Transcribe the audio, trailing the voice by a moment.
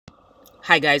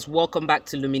Hi guys, welcome back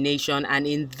to Lumination. And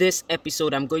in this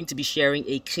episode, I'm going to be sharing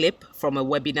a clip from a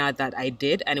webinar that I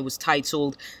did, and it was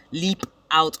titled Leap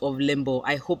Out of Limbo.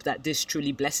 I hope that this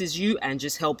truly blesses you and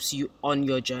just helps you on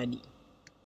your journey.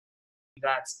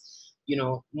 That,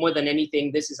 more than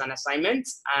anything, this is an assignment,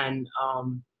 and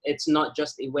it's not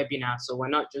just a webinar. So we're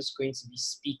not just going to be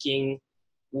speaking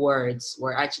words,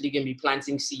 we're actually going to be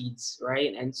planting seeds,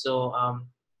 right? And so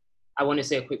I want to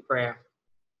say a quick prayer.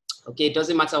 Okay, it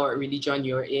doesn't matter what religion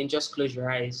you're in, just close your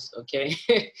eyes, okay?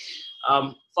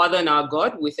 Father and our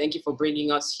God, we thank you for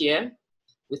bringing us here.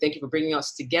 We thank you for bringing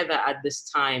us together at this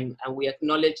time, and we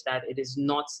acknowledge that it is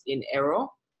not in error.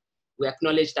 We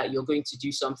acknowledge that you're going to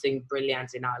do something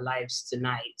brilliant in our lives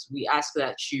tonight. We ask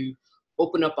that you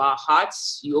open up our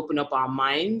hearts, you open up our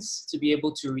minds to be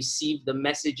able to receive the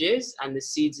messages and the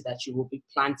seeds that you will be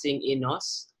planting in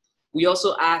us. We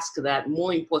also ask that,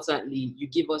 more importantly, you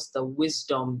give us the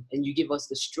wisdom and you give us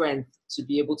the strength to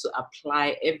be able to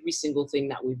apply every single thing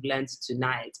that we've learned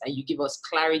tonight. And you give us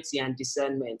clarity and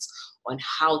discernment on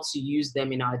how to use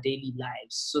them in our daily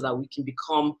lives so that we can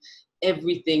become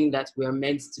everything that we're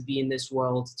meant to be in this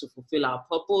world, to fulfill our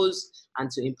purpose and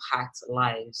to impact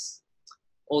lives.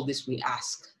 All this we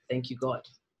ask. Thank you, God.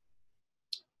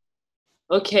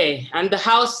 Okay, and the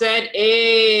house said,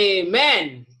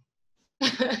 Amen.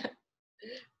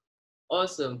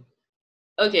 Awesome.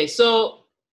 Okay, so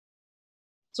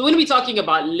we're going to be talking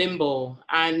about limbo.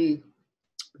 And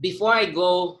before I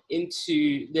go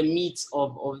into the meat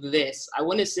of this, I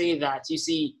want to say that, you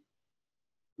see,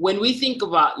 when we think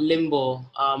about limbo,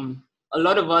 a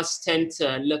lot of us tend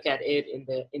to look at it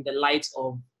in the light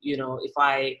of,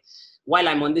 while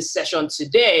I'm on this session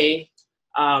today,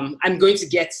 I'm going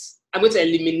to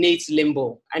eliminate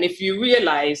limbo. And if you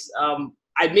realize,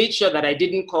 I made sure that I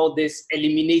didn't call this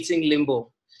eliminating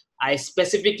limbo. I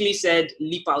specifically said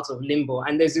leap out of limbo.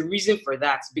 And there's a reason for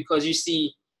that, because you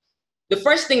see, the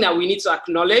first thing that we need to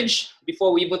acknowledge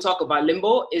before we even talk about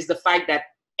limbo is the fact that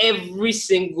every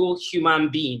single human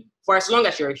being, for as long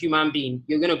as you're a human being,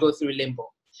 you're going to go through limbo.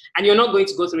 And you're not going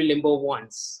to go through limbo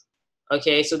once.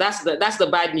 Okay, so that's the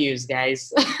bad news,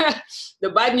 guys. The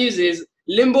bad news is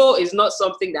limbo is not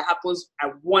something that happens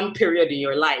at one period in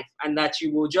your life and that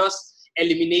you will just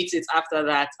eliminate it after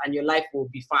that and your life will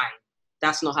be fine.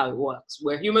 That's not how it works.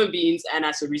 We're human beings, and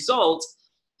as a result,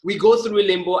 we go through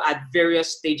limbo at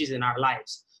various stages in our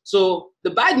lives. So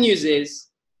the bad news is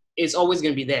it's always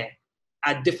going to be there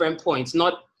at different points,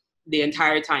 not the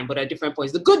entire time, but at different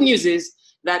points. The good news is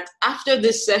that after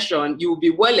this session, you will be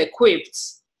well equipped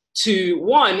to,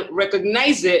 one,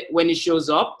 recognize it when it shows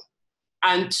up,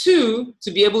 and two,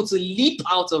 to be able to leap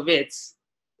out of it,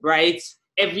 right?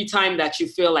 Every time that you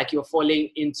feel like you're falling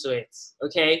into it,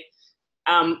 okay?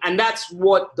 And that's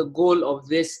what the goal of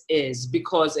this is,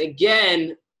 because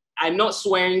again, I'm not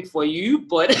swearing for you,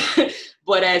 but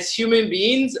but as human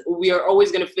beings, we are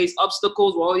always going to face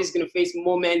obstacles. We're always going to face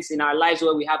moments in our lives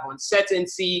where we have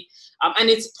uncertainty, and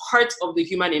it's part of the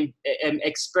human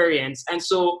experience. And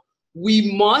so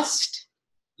we must,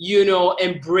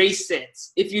 embrace it.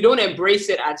 If you don't embrace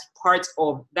it as part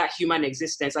of that human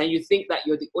existence, and you think that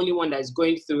you're the only one that is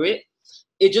going through it,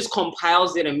 it just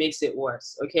compiles it and makes it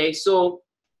worse. Okay, so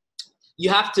you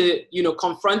have to,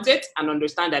 confront it and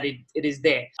understand that it is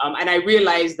there. And I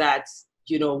realize that,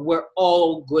 we've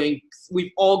all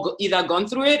either gone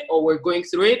through it, or we're going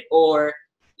through it, or,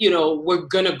 we're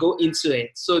gonna go into it.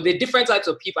 So the different types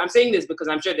of people, I'm saying this because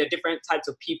I'm sure there are different types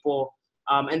of people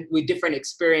and with different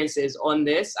experiences on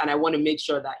this. And I want to make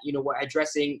sure that, we're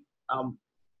addressing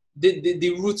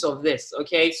the roots of this.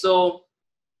 Okay, so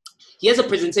here's a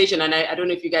presentation, and I don't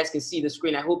know if you guys can see the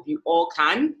screen. I hope you all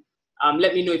can.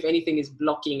 Let me know if anything is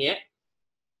blocking it.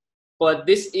 But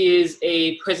this is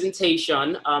a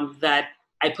presentation that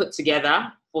I put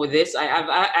together for this.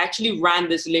 I actually ran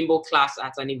this limbo class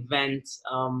at an event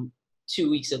 2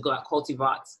 weeks ago at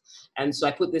Cultivat. And so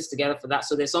I put this together for that.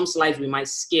 So there's some slides we might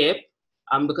skip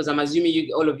because I'm assuming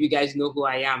all of you guys know who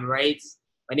I am, right?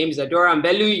 My name is Adora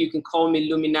Mbelu. You can call me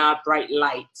Lumina Bright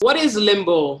Light. What is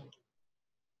limbo?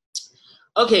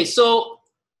 Okay, so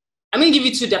I'm going to give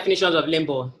you two definitions of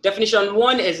limbo. Definition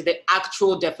one is the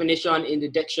actual definition in the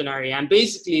dictionary. And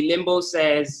basically, limbo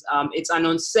says it's an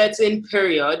uncertain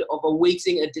period of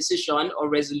awaiting a decision or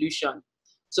resolution.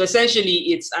 So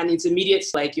essentially, it's an intermediate,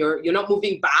 like you're not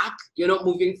moving back, you're not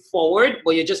moving forward,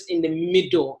 but you're just in the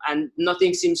middle and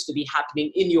nothing seems to be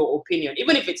happening in your opinion.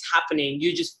 Even if it's happening,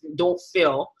 you just don't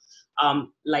feel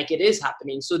like it is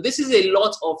happening. So this is a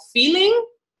lot of feeling,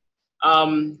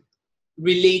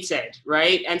 related,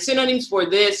 right? And synonyms for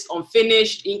this: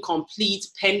 unfinished, incomplete,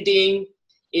 pending,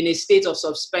 in a state of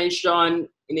suspension,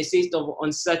 in a state of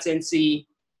uncertainty,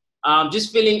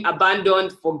 just feeling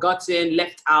abandoned, forgotten,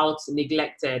 left out,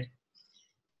 neglected.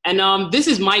 And this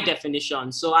is my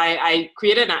definition. So I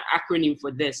created an acronym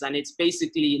for this, and it's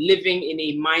basically living in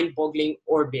a mind-boggling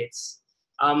orbit.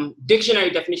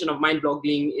 Dictionary definition of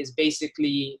mind-boggling is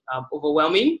basically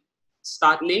overwhelming,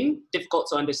 startling, difficult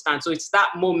to understand. So it's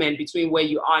that moment between where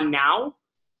you are now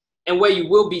and where you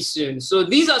will be soon. So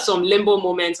these are some limbo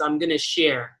moments I'm going to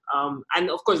share. And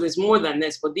of course, there's more than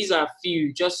this, but these are a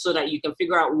few just so that you can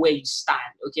figure out where you stand.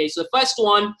 Okay, so first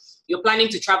one, you're planning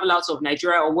to travel out of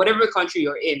Nigeria or whatever country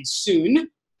you're in soon.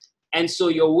 And so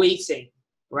you're waiting,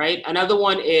 right? Another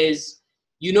one is,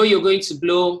 you know you're going to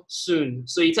blow soon.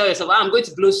 So you tell yourself, I'm going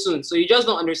to blow soon. So you just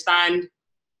don't understand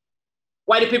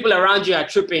why the people around you are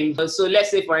tripping. So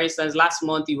let's say, for instance, last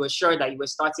month you were sure that you were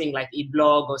starting like a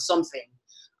blog or something.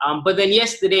 But then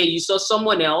yesterday you saw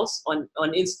someone else on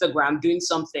Instagram doing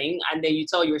something, and then you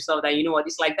tell yourself that, you know what,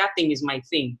 it's like that thing is my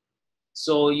thing.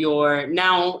 So you're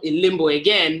now in limbo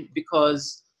again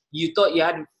because you thought you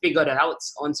hadn't figured it out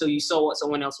until you saw what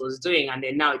someone else was doing, and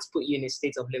then now it's put you in a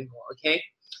state of limbo, okay?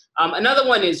 Another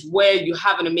one is where you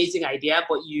have an amazing idea,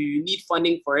 but you need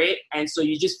funding for it, and so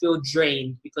you just feel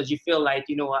drained because you feel like,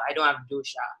 you know what, I don't have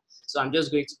dosha, so I'm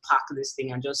just going to park this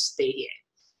thing and just stay here.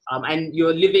 And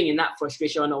you're living in that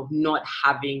frustration of not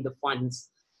having the funds.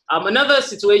 Another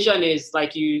situation is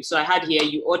like so I had here,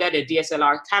 you ordered a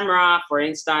DSLR camera, for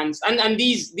instance, and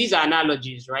these are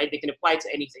analogies, right? They can apply to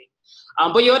anything.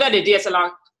 But you ordered a DSLR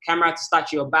camera to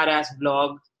start your badass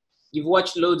vlog. You've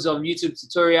watched loads of YouTube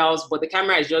tutorials, but the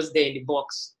camera is just there in the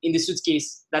box, in the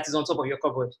suitcase that is on top of your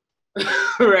cupboard,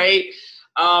 right?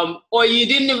 Or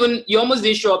you almost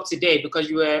didn't show up today because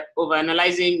you were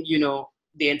overanalyzing, you know,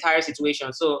 the entire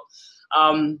situation. So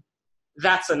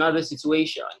that's another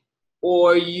situation.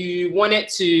 Or you want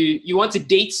to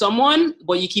date someone,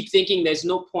 but you keep thinking there's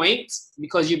no point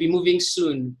because you'll be moving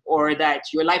soon, or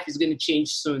that your life is going to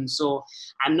change soon. So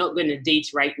I'm not going to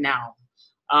date right now.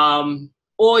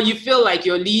 Or you feel like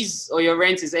your lease or your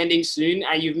rent is ending soon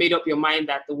and you've made up your mind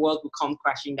that the world will come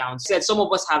crashing down. Said some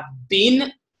of us have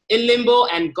been in limbo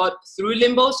and got through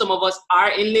limbo. Some of us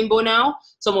are in limbo now.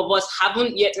 Some of us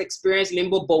haven't yet experienced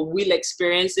limbo, but will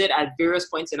experience it at various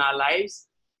points in our lives.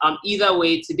 Either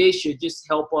way, today should just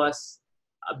help us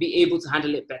be able to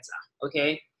handle it better,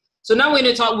 okay? So now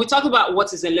we talk about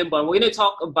what is in limbo, and we're going to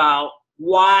talk about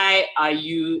why are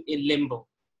you in limbo,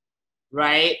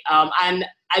 right? And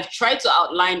I've tried to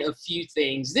outline a few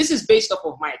things. This is based off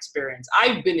of my experience.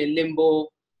 I've been in limbo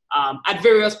at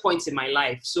various points in my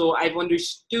life. So I've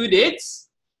understood it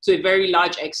to a very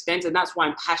large extent, and that's why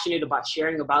I'm passionate about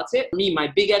sharing about it. For me, my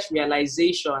biggest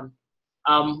realization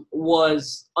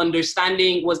was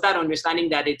that understanding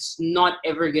that it's not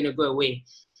ever going to go away.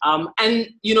 And,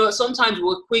 you know, sometimes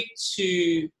we're quick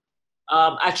to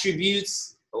attribute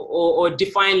or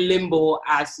define limbo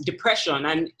as depression.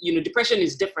 And, you know, depression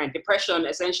is different. Depression,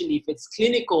 essentially, if it's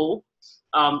clinical,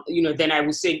 you know, then I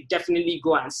would say definitely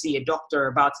go and see a doctor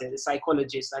about it, a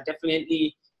psychologist. I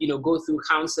definitely, you know, go through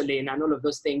counseling and all of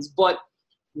those things. But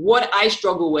what I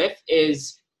struggle with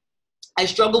is I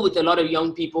struggle with a lot of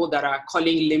young people that are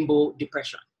calling limbo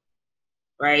depression,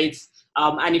 right?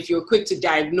 And if you're quick to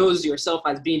diagnose yourself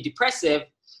as being depressive,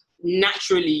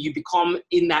 naturally you become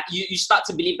in that, you start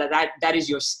to believe that is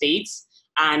your state.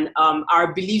 And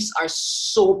our beliefs are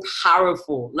so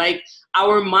powerful. Like,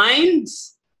 our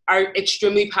minds are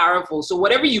extremely powerful. So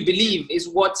whatever you believe is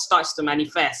what starts to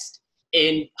manifest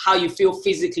in how you feel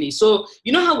physically. So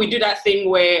you know how we do that thing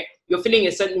where you're feeling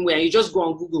a certain way and you just go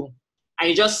on Google and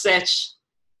you just search,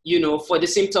 you know, for the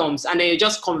symptoms, and then you're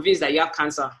just convinced that you have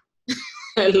cancer.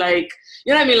 Like,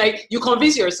 you know what I mean? Like, you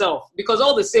convince yourself because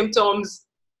all the symptoms,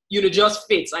 you know, just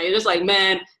fits. And you're just like,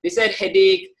 man, they said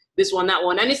headache, this one, that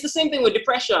one. And it's the same thing with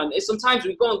depression. It's sometimes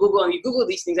we go on Google and you Google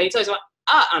these things and you tell yourself,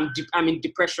 I'm in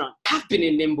depression. I've been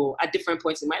in limbo at different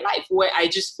points in my life where I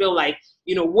just feel like,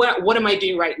 you know, what am I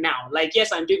doing right now? Like,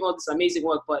 yes, I'm doing all this amazing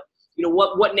work, but you know,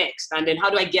 what next? And then how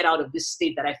do I get out of this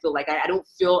state that I feel like I don't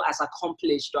feel as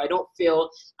accomplished, or I don't feel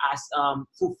as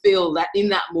fulfilled that in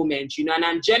that moment, you know? And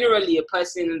I'm generally a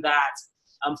person that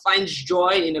finds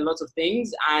joy in a lot of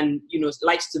things, and, you know,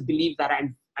 likes to believe that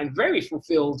I'm very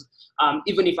fulfilled,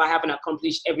 even if I haven't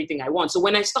accomplished everything I want. So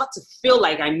when I start to feel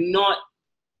like I'm not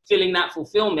feeling that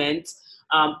fulfillment,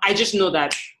 I just know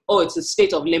that, oh, it's a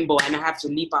state of limbo and I have to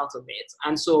leap out of it.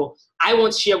 And so I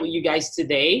want to share with you guys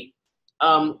today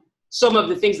some of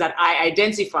the things that I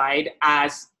identified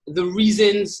as the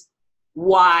reasons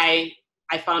why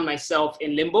I found myself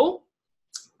in limbo.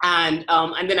 And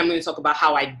then I'm going to talk about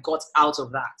how I got out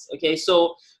of that. Okay,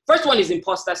 so first one is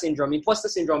imposter syndrome. Imposter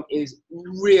syndrome is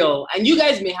real, and you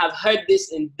guys may have heard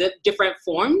this in different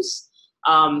forms.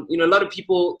 A lot of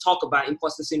people talk about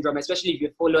imposter syndrome, especially if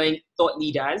you're following thought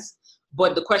leaders.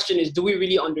 But the question is, do we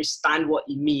really understand what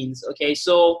it means? Okay,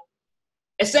 so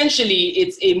essentially,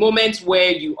 it's a moment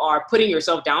where you are putting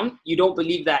yourself down. You don't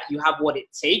believe that you have what it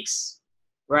takes,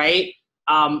 right?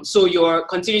 So you're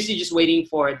continuously just waiting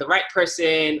for the right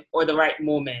person or the right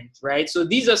moment, right? So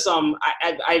these are some,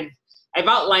 I've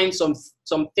outlined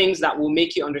some things that will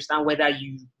make you understand whether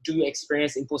you do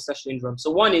experience imposter syndrome.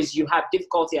 So one is you have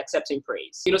difficulty accepting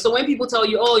praise. So when people tell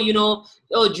you, oh,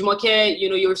 Jumoke,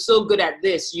 you're so good at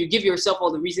this, you give yourself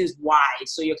all the reasons why.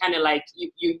 So you're kind of like,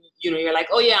 you're like,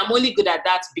 oh yeah, I'm only good at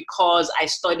that because I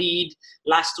studied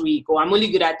last week, or I'm only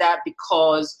good at that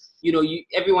because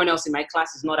everyone else in my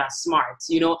class is not as smart,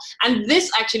 and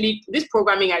this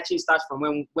programming actually starts from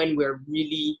when we're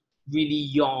really, really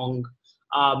young.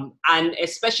 And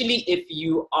especially if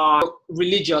you are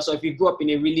religious, or if you grew up in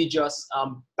a religious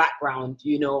background,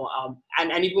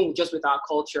 and even just with our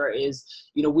culture is,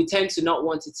 we tend to not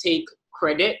want to take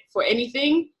credit for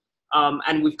anything.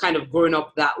 And we've kind of grown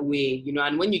up that way,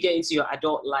 and when you get into your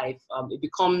adult life, it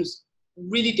becomes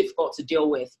really difficult to deal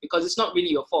with, because it's not really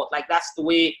your fault. Like that's the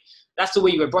way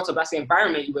you were brought up. That's the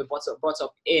environment you were brought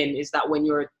up in, is that when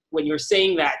you're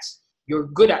saying that you're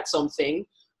good at something,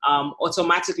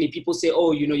 automatically people say,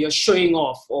 oh, you're showing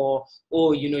off, or,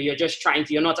 oh, you're just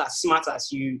you're not as smart as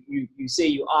you say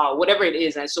you are, whatever it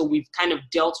is. And so we've kind of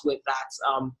dealt with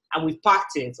that, and we've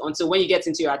packed it until when you get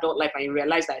into your adult life and you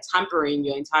realize that it's hampering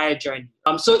your entire journey.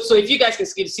 So if you guys can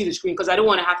see the screen, because I don't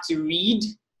want to have to read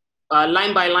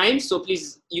line by line. So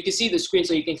please, you can see the screen,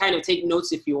 so you can kind of take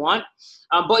notes if you want.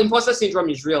 But imposter syndrome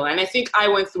is real. And I think I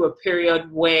went through a period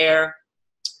where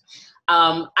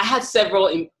I had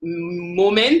several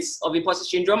moments of imposter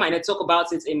syndrome, and I talk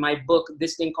about it in my book,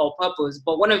 This Thing Called Purpose.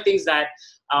 But one of the things that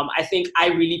I think I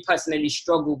really personally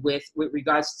struggled with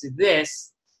regards to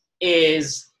this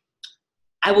is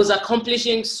I was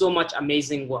accomplishing so much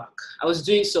amazing work. I was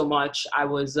doing so much. I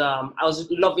was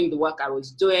loving the work I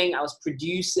was doing. I was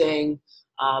producing,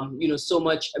 so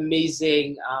much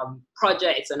amazing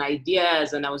projects and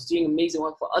ideas, and I was doing amazing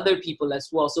work for other people as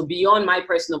well. So beyond my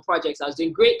personal projects, I was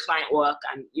doing great client work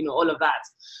and, all of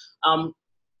that.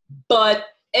 But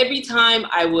every time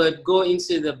I would go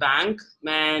into the bank,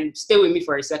 man, stay with me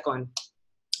for a second.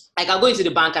 Like I'll go into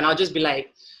the bank and I'll just be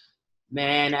like,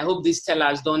 man, I hope these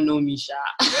tellers don't know me, Sha.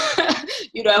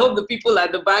 I hope the people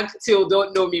at the bank still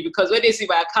don't know me, because when they see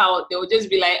my account, they'll just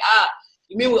be like,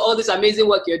 you mean with all this amazing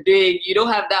work you're doing, you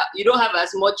don't have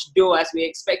as much dough as we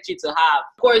expect you to have.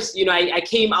 Of course, I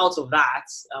came out of that,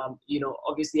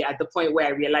 obviously at the point where I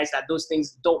realized that those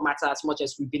things don't matter as much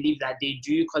as we believe that they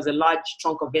do, because a large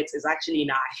chunk of it is actually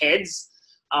in our heads.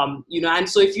 And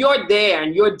so if you're there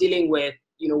and you're dealing with,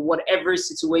 whatever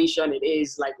situation it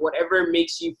is, like whatever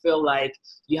makes you feel like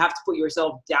you have to put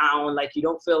yourself down, like you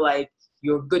don't feel like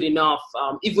you're good enough,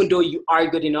 even though you are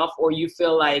good enough, or you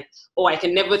feel like, oh, I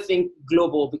can never think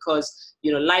global because,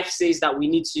 life says that we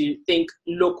need to think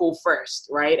local first,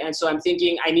 right? And so I'm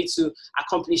thinking I need to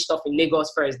accomplish stuff in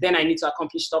Lagos first, then I need to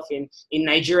accomplish stuff in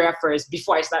Nigeria first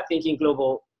before I start thinking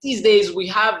global. These days, we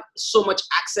have so much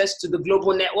access to the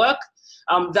global network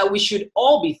that we should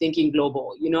all be thinking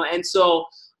global, and so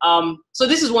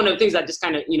this is one of the things that just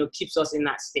kind of, keeps us in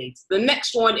that state. The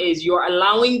next one is you're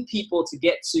allowing people to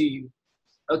get to you.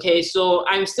 Okay, so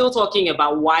I'm still talking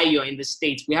about why you're in the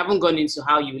state. We haven't gone into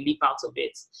how you leap out of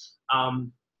it.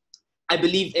 I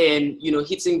believe in,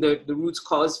 hitting the root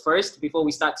cause first before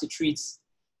we start to treat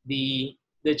the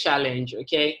challenge,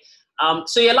 okay?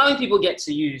 So you're allowing people get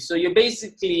to you. So you're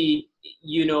basically,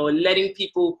 letting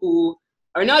people who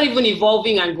are not even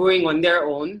evolving and growing on their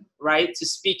own, right, to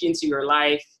speak into your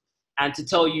life and to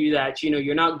tell you that,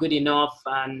 you're not good enough,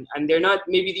 and they're not,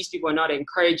 maybe these people are not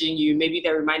encouraging you, maybe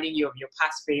they're reminding you of your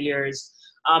past failures.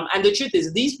 And the truth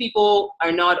is, these people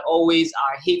are not always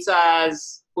our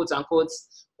haters, quote unquote,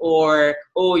 or,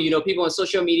 people on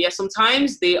social media.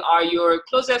 Sometimes they are your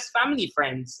closest family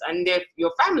friends, and they're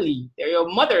your family. They're your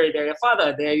mother, they're your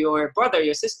father, they're your brother,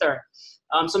 your sister.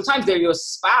 Sometimes they're your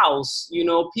spouse,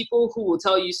 people who will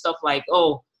tell you stuff like,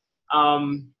 oh,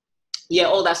 yeah,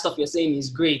 all that stuff you're saying is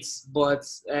great, but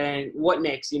what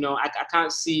next? I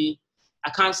can't see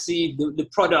the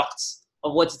product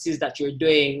of what it is that you're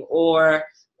doing, or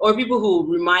people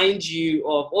who remind you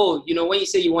of, oh, when you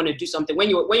say you want to do something, when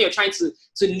you're trying to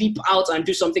leap out and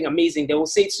do something amazing, they will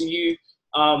say to you,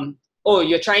 oh,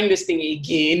 you're trying this thing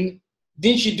again.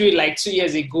 Didn't you do it like 2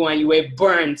 years ago and you were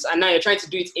burnt, and now you're trying to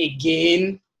do it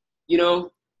again?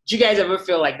 Do you guys ever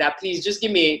feel like that? Please just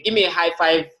give me a high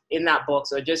five in that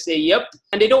box, or just say yep.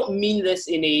 And they don't mean this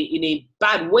in a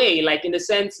bad way, like in the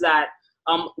sense that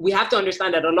we have to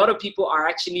understand that a lot of people are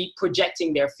actually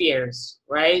projecting their fears,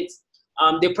 right?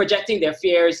 They're projecting their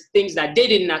fears, things that they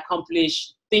didn't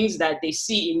accomplish, things that they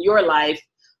see in your life,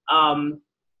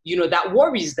 that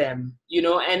worries them,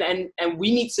 and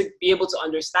we need to be able to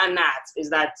understand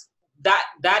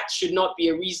that should not be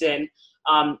a reason,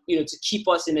 to keep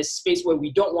us in a space where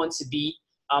we don't want to be,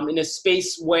 in a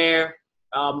space where,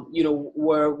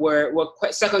 we're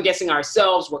second guessing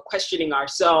ourselves, we're questioning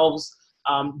ourselves,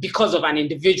 because of an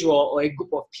individual or a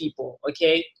group of people,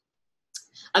 okay?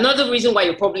 Another reason why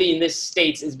you're probably in this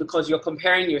state is because you're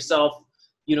comparing yourself,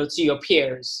 to your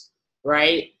peers,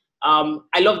 right?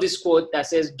 I love this quote that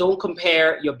says, don't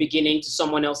compare your beginning to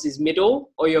someone else's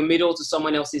middle or your middle to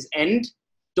someone else's end.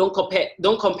 Don't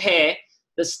compare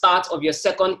the start of your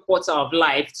second quarter of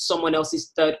life to someone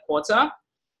else's third quarter.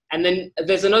 And then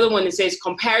there's another one that says,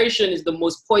 comparison is the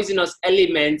most poisonous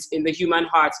element in the human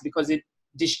heart because it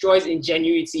destroys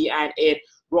ingenuity and it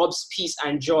robs peace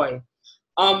and joy.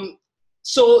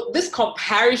 So this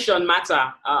comparison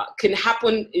matter can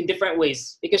happen in different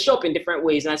ways. It can show up in different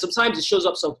ways, and sometimes it shows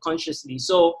up subconsciously.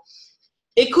 So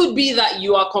it could be that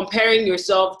you are comparing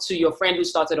yourself to your friend who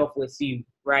started off with you,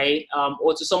 right?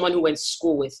 Or to someone who went to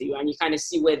school with you, and you kind of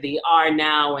see where they are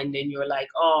now, and then you're like,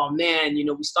 oh man,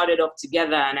 we started off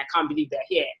together and I can't believe they're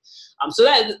here. So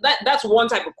that's one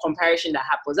type of comparison that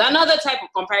happens. Another type of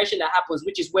comparison that happens,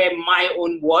 which is where my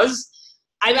own was,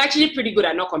 I'm actually pretty good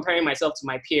at not comparing myself to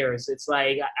my peers. It's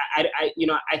like,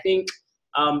 I think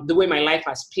the way my life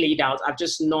has played out, I've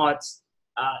just not,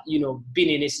 been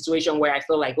in a situation where I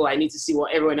feel like, oh, I need to see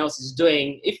what everyone else is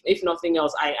doing. If nothing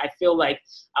else, I feel like,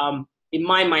 in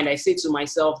my mind, I say to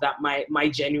myself that my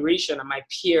generation and my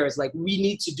peers, like, we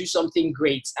need to do something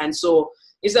great. And so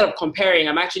instead of comparing,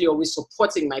 I'm actually always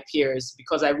supporting my peers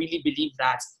because I really believe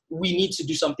that we need to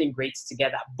do something great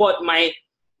together. But my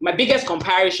biggest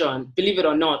comparison, believe it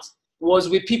or not, was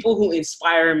with people who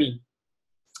inspire me,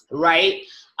 right?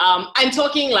 I'm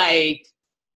talking like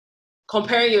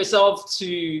comparing yourself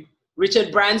to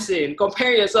Richard Branson,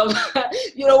 comparing yourself,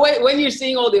 when you're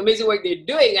seeing all the amazing work they're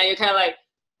doing and you're kind of like,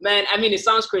 man, I mean, it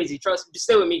sounds crazy.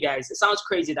 Stay with me, guys. It sounds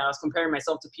crazy that I was comparing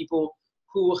myself to people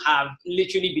who have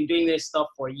literally been doing this stuff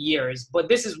for years. But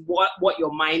this is what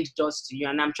your mind does to you.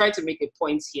 And I'm trying to make a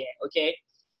point here, okay?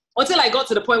 Until I got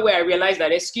to the point where I realized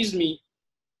that, excuse me,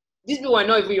 these people are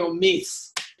not even your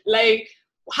mates. Like,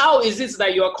 how is it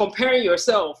that you're comparing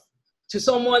yourself to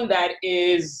someone that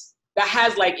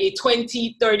has like a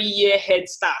 20, 30-year head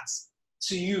start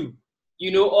to you,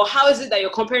 or how is it that you're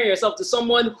comparing yourself to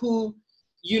someone who,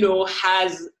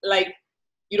 has like,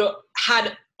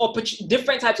 had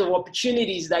different types of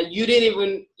opportunities that you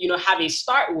didn't even, have a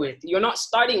start with. You're not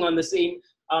starting on the same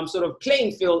sort of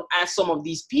playing field as some of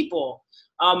these people.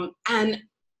 And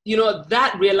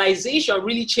that realization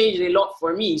really changed a lot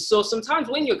for me. So sometimes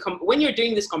when you're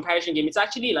doing this comparison game, it's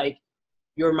actually like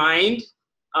your mind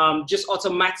just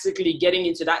automatically getting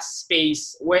into that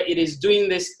space where it is doing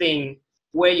this thing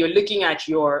where you're looking at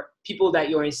your people that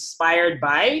you're inspired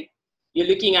by. You're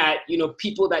looking at,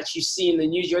 people that you see in the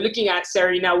news. You're looking at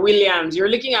Serena Williams. You're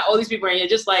looking at all these people and you're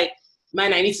just like,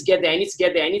 man, I need to get there. I need to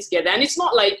get there. I need to get there. And it's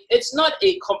not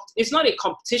a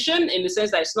competition in the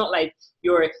sense that it's not like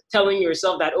you're telling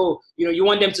yourself that, oh, you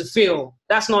want them to fail.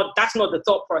 That's not the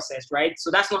thought process, right?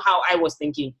 So that's not how I was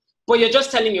thinking. But you're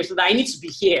just telling yourself that I need to be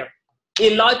here.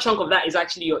 A large chunk of that is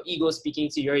actually your ego speaking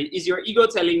to you. Is your ego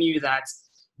telling you that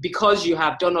because you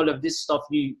have done all of this stuff,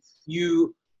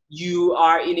 you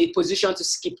are in a position to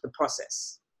skip the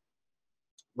process,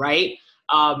 right?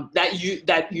 That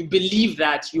you believe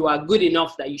that you are good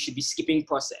enough that you should be skipping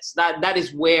process. That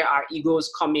is where our egos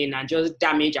come in and just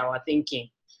damage our thinking,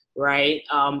 right?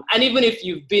 And even if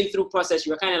you've been through process,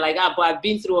 you're kind of like, but I've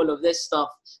been through all of this stuff,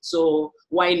 so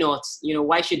why not?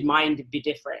 Why should mine be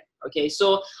different? Okay,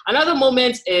 so another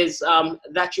moment is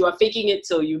that you are faking it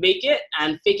till you make it,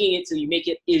 and faking it till you make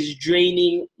it is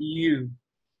draining you.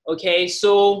 Okay,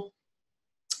 so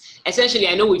essentially,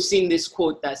 I know we've seen this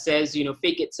quote that says,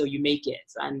 fake it till you make it.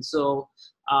 And so,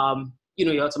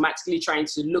 you're automatically trying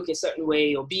to look a certain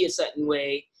way or be a certain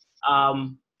way,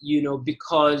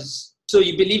 because, so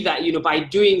you believe that, by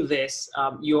doing this,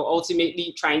 you're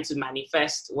ultimately trying to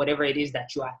manifest whatever it is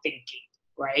that you are thinking,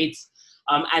 right?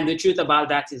 And the truth about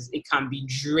that is it can be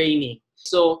draining.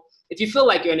 So if you feel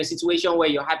like you're in a situation where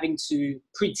you're having to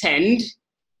pretend,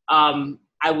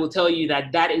 I will tell you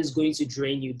that is going to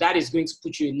drain you. That is going to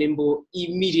put you in limbo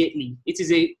immediately. It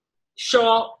is a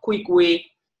sure, quick way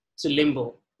to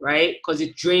limbo, right? Because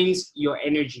it drains your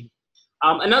energy.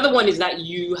 Another one is that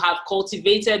you have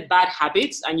cultivated bad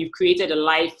habits and you've created a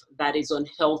life that is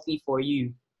unhealthy for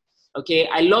you. Okay,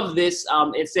 I love this.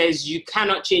 It says you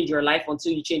cannot change your life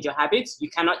until you change your habits. You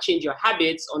cannot change your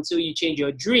habits until you change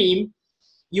your dream.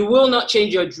 You will not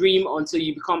change your dream until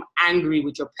you become angry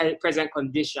with your present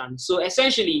condition. So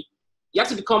essentially, you have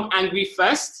to become angry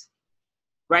first,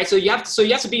 right? So you have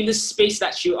to be in this space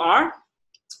that you are,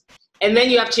 and then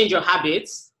you have to change your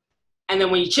habits. And then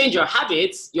when you change your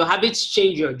habits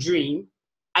change your dream.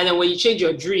 And then when you change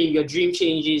your dream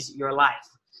changes your life.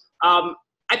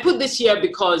 I put this here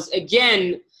because,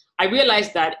 again, I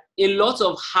realized that a lot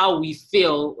of how we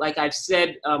feel, like I've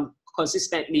said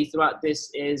consistently throughout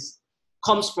this,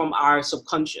 comes from our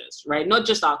subconscious, right? Not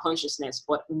just our consciousness,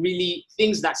 but really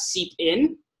things that seep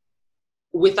in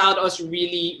without us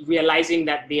really realizing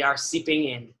that they are seeping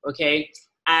in, okay?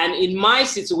 And in my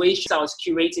situation I was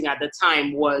curating at the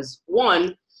time was,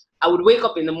 one, I would wake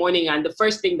up in the morning and the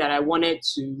first thing that I wanted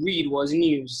to read was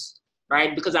news,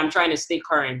 right? Because I'm trying to stay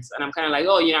current and I'm kind of like,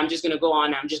 oh, I'm just going to go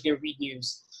on, I'm just going to read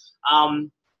news. And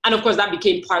of course that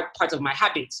became part of my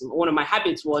habits. One of my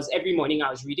habits was every morning I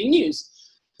was reading news.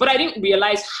 But I didn't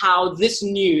realize how this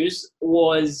news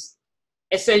was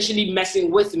essentially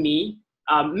messing with me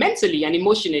mentally and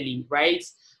emotionally, right?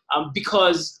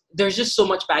 Because there's just so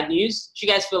much bad news. Do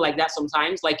you guys feel like that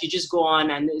sometimes? Like you just go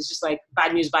on and it's just like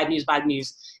bad news, bad news, bad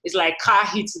news. It's like car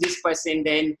hits this person,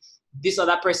 then this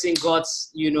other person got,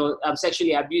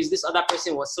 sexually abused. This other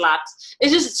person was slapped.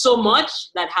 It's just so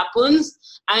much that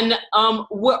happens. And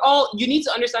you need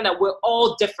to understand that we're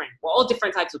all different. We're all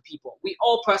different types of people. We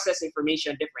all process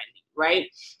information differently, right?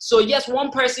 So yes,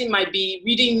 one person might be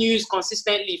reading news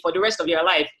consistently for the rest of their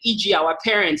life, e.g. our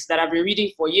parents that have been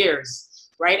reading for years,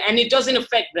 right? And it doesn't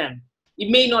affect them. It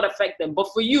may not affect them. But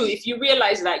for you, if you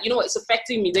realize that, it's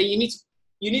affecting me, then you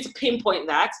need to pinpoint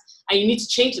that and you need to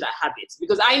change that habit,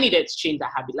 because I needed to change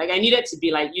that habit. Like I needed to be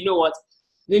like, you know what,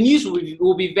 the news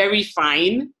will be very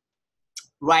fine,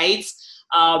 right?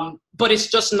 But it's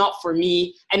just not for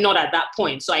me and not at that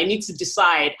point. So I need to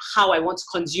decide how I want to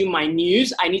consume my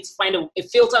news. I need to find a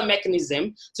filter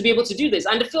mechanism to be able to do this.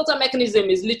 And the filter mechanism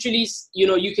is literally,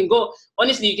 you can go,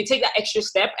 honestly, you can take that extra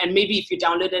step and maybe if you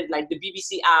downloaded like the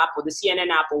BBC app or the CNN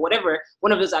app or whatever,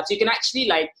 one of those apps, you can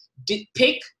actually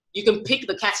you can pick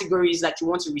the categories that you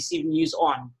want to receive news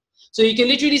on. So you can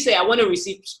literally say, I want to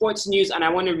receive sports news and I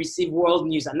want to receive world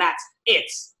news, and that's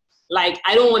it. Like,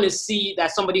 I don't want to see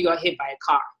that somebody got hit by a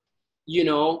car,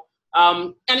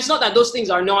 And it's not that those things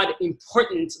are not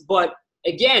important, but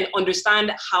again,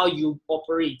 understand how you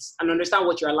operate and understand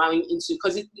what you're allowing into,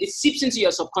 because it seeps into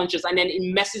your subconscious and then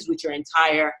it messes with your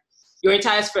entire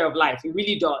sphere of life. It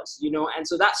really does, And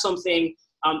so that's something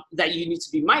that you need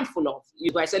to be mindful of.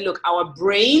 I said, look, our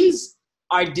brains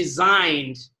are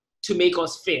designed to make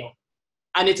us fail.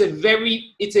 And it's a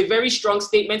very strong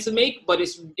statement to make, but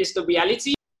it's the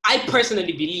reality. I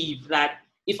personally believe that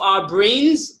if our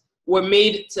brains were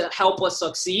made to help us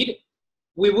succeed,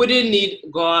 we wouldn't need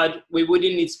God, we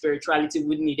wouldn't need spirituality, we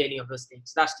wouldn't need any of those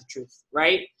things. That's the truth,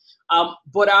 right?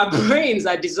 But our brains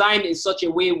are designed in such a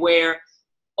way where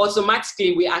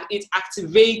automatically it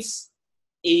activates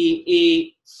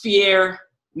a fear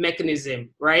mechanism,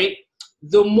 right?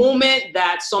 The moment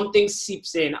that something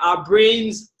seeps in, our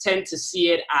brains tend to see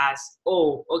it as,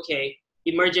 oh, okay,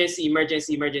 emergency,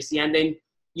 emergency, emergency. And then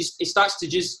it starts to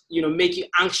just, make you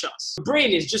anxious. The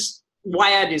brain is just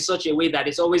wired in such a way that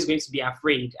it's always going to be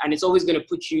afraid and it's always going to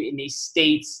put you in a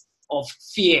state of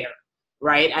fear,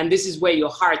 right? And this is where your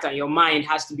heart and your mind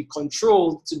has to be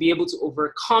controlled to be able to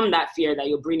overcome that fear that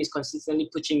your brain is consistently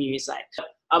pushing you inside.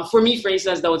 For me, for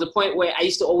instance, there was a point where I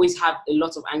used to always have a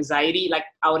lot of anxiety. Like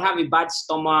I would have a bad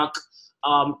stomach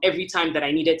every time that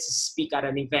I needed to speak at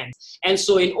an event. And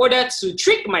so in order to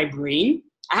trick my brain,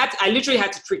 I literally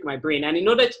had to trick my brain. And in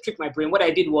order to trick my brain, what I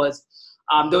did was,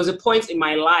 there was a point in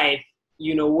my life,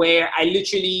 where I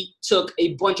literally took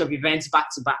a bunch of events back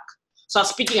to back. So I was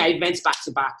speaking at events back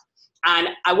to back. And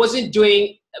I wasn't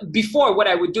doing, before what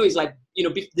I would do is like,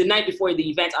 the night before the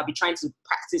event, I'll be trying to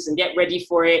practice and get ready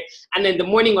for it. And then the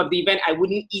morning of the event, I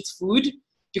wouldn't eat food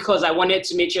because I wanted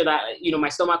to make sure that, my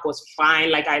stomach was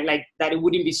fine. Like that it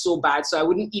wouldn't be so bad. So I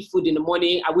wouldn't eat food in the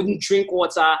morning. I wouldn't drink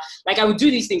water. Like I would do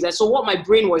these things. And so what my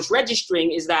brain was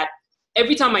registering is that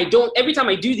every time I do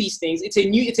these things, it's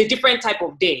a different type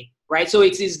of day, right? So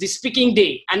it is the speaking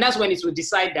day. And that's when it will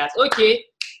decide that, okay,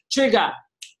 trigger,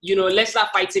 let's start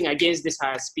fighting against this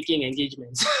speaking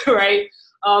engagements, right?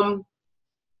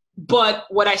 But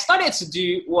what I started to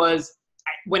do was,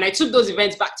 when I took those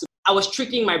events back to, I was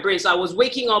tricking my brain. So I was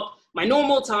waking up my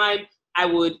normal time, I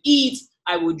would eat,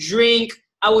 I would drink,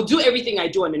 I will do everything I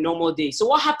do on a normal day. So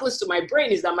what happens to my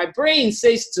brain is that my brain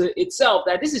says to itself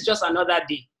that this is just another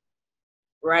day,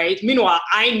 right? Meanwhile,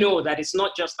 I know that it's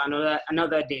not just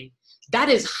another day. That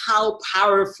is how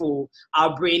powerful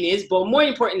our brain is. But more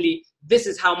importantly, this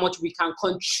is how much we can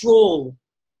control,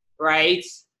 right?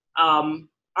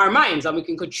 Our minds, and we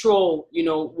can control,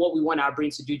 what we want our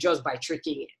brain to do just by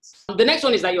tricking it. The next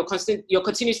one is that you're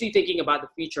continuously thinking about the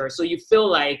future. So you feel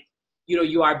like,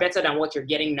 you are better than what you're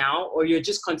getting now, or you're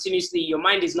just continuously, your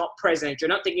mind is not present. You're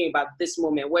not thinking about this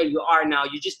moment where you are now.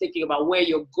 You're just thinking about where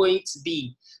you're going to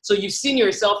be. So you've seen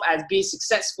yourself as being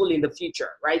successful in the future,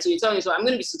 right? So you're telling yourself, I'm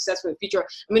going to be successful in the future.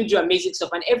 I'm going to do amazing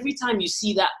stuff. And every time you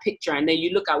see that picture and then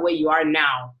you look at where you are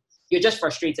now, you're just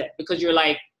frustrated because you're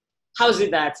like, how is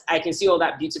it that I can see all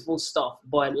that beautiful stuff,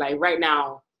 but like right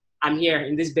now I'm here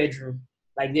in this bedroom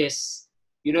like this,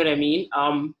 you know what I mean?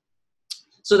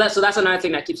 So that's another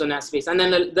thing that keeps on that space. And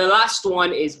then the last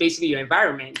one is basically your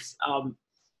environment.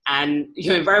 And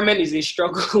your environment is a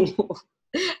struggle.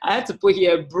 I had to put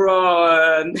here,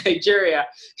 bro, Nigeria,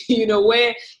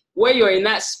 where you're in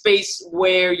that space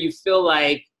where you feel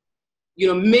like,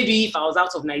 maybe if I was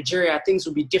out of Nigeria, things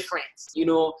would be different.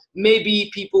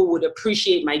 Maybe people would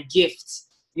appreciate my gifts,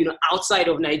 outside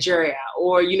of Nigeria,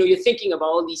 or, you're thinking about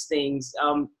all these things.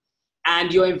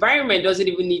 And your environment doesn't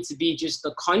even need to be just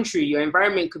the country. Your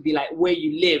environment could be like where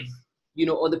you live,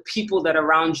 or the people that are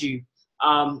around you.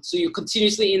 So you're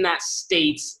continuously in that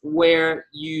state where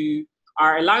you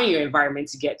are allowing your environment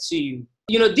to get to you.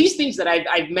 These things that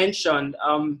I've mentioned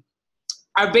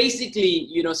are basically,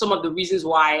 some of the reasons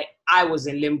why I was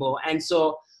in limbo. And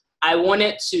so I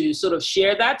wanted to sort of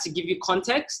share that to give you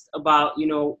context about,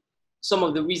 some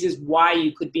of the reasons why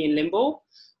you could be in limbo.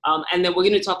 And then we're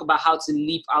going to talk about how to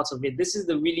leap out of it. This is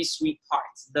the really sweet part,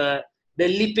 the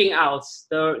leaping out,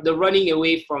 the running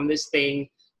away from this thing,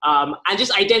 and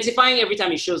just identifying every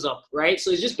time it shows up, right?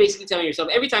 So it's just basically telling yourself,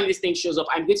 every time this thing shows up,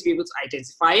 I'm going to be able to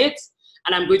identify it,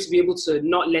 and I'm going to be able to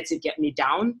not let it get me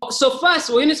down. So first,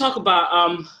 we're going to talk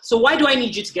about, so why do I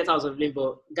need you to get out of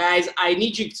limbo? Guys, I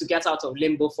need you to get out of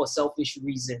limbo for selfish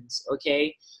reasons,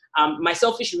 okay? My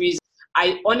selfish reason,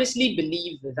 I honestly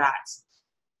believe that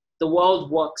the world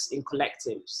works in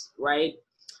collectives, right?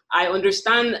 I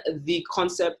understand the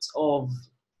concept of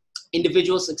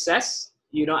individual success.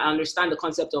 I understand the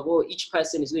concept of, each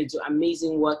person is going to do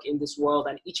amazing work in this world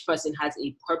and each person has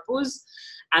a purpose.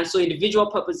 And so individual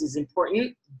purpose is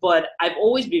important, but I've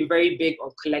always been very big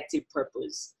on collective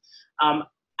purpose. And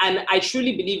I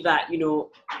truly believe that,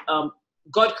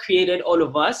 God created all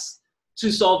of us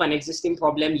to solve an existing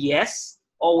problem. Yes,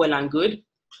 all well and good,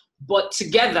 but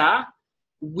together,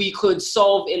 we could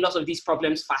solve a lot of these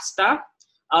problems faster.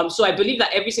 So I believe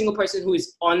that every single person who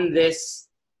is on this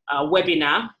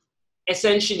webinar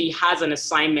essentially has an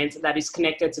assignment that is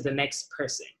connected to the next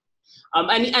person.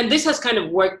 And this has kind of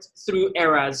worked through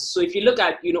eras. So if you look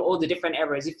at, all the different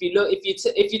eras, if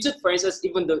you took, for instance,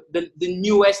 even the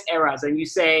newest eras and you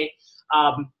say,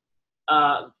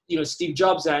 Steve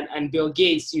Jobs and Bill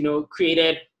Gates,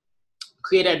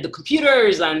 created the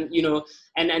computers and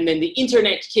and then the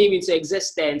internet came into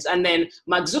existence, and then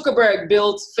Mark Zuckerberg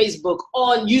built Facebook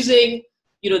on using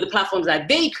the platforms that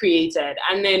they created,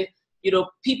 and then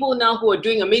people now who are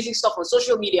doing amazing stuff on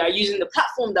social media are using the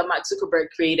platform that Mark Zuckerberg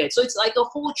created. So it's like a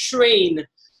whole train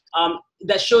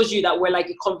that shows you that we're like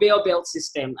a conveyor belt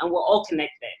system and we're all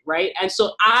connected, right? And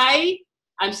so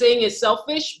I'm saying it's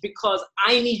selfish because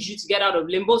I need you to get out of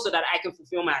limbo so that I can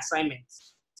fulfill my assignments.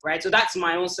 Right? So that's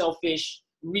my own selfish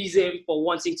reason for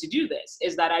wanting to do this,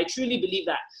 is that I truly believe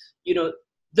that,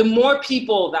 the more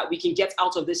people that we can get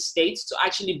out of this state to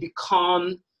actually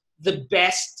become the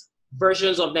best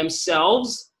versions of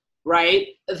themselves, right?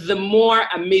 The more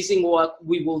amazing work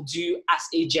we will do as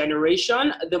a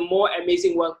generation, the more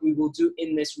amazing work we will do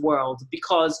in this world.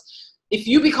 Because if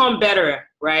you become better,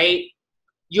 right,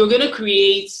 you're going to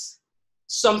create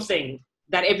something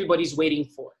that everybody's waiting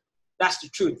for. That's the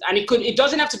truth. And it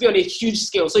doesn't have to be on a huge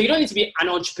scale. So you don't need to be an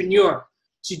entrepreneur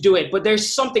to do it, but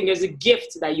there's a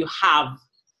gift that you have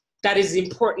that is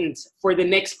important for the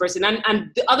next person.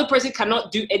 And the other person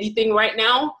cannot do anything right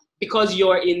now because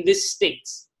you're in this state.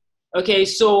 Okay,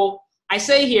 so I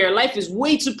say here, life is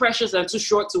way too precious and too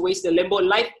short to waste in limbo.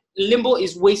 Limbo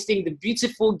is wasting the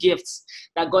beautiful gifts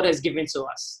that God has given to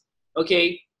us.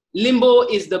 Okay, limbo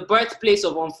is the birthplace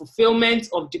of unfulfillment,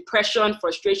 of depression,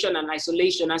 frustration, and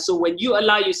isolation. And so when you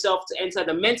allow yourself to enter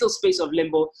the mental space of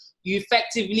limbo, you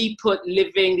effectively put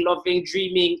living, loving,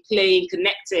 dreaming, playing,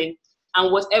 connecting,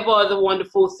 and whatever other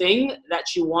wonderful thing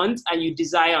that you want and you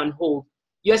desire on hold.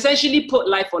 You essentially put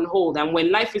life on hold. And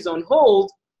when life is on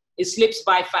hold, it slips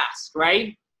by fast,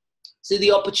 right? So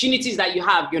the opportunities that you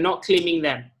have, you're not claiming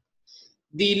them.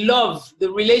 The love, the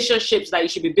relationships that you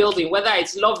should be building, whether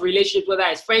it's love relationships, whether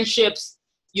it's friendships,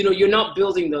 you're not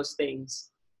building those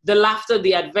things. The laughter,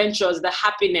 the adventures, the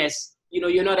happiness,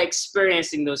 you're not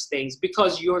experiencing those things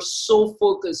because you're so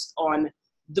focused on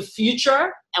the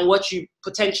future and what you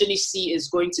potentially see is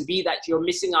going to be that you're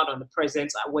missing out on the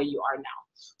present and where you are now.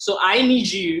 So I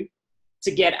need you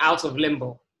to get out of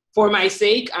limbo for my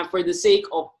sake and for the sake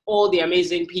of all the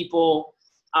amazing people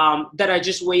that are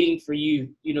just waiting for you,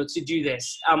 to do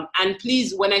this. And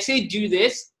please, when I say do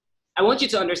this, I want you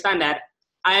to understand that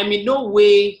I am in no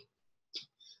way,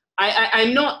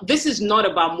 I'm not, this is not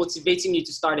about motivating you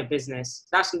to start a business.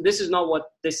 This is not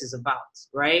what this is about,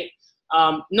 right?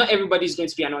 Not everybody's going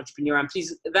to be an entrepreneur. And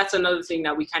please, that's another thing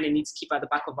that we kind of need to keep at the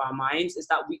back of our minds is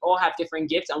that we all have different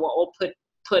gifts and we're all put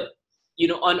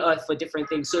on earth for different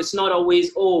things. So it's not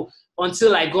always,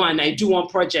 until I go and I do one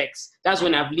project, that's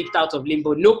when I've leaped out of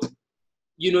limbo. Nope.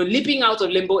 Leaping out of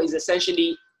limbo is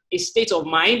essentially a state of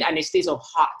mind and a state of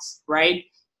heart, right?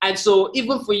 And so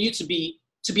even for you to be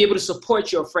able to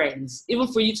support your friends, even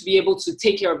for you to be able to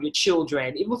take care of your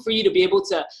children, even for you to be able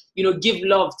to, give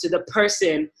love to the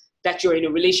person that you're in a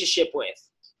relationship with,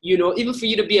 even for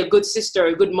you to be a good sister,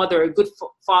 a good mother, a good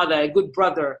father, a good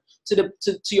brother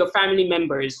to your family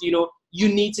members, you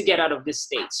need to get out of this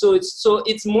state. So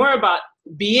it's more about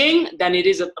being than it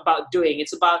is about doing.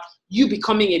 It's about you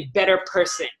becoming a better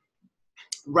person,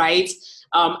 right?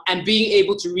 And being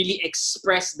able to really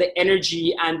express the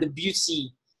energy and the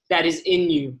beauty that is in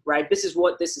you, right? This is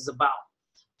what this is about.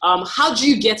 How do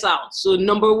you get out? So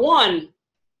number one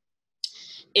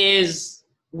is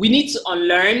we need to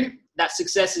unlearn that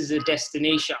success is a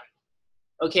destination.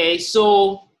 Okay,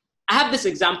 so I have this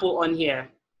example on here,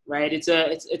 right? It's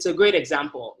a great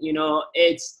example.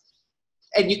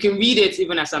 And you can read it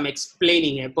even as I'm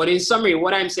explaining it. But in summary,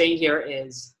 what I'm saying here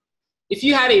is, if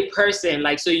you had a person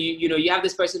like, so you have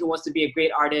this person who wants to be a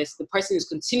great artist, the person is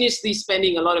continuously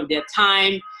spending a lot of their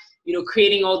time,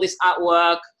 creating all this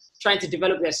artwork, trying to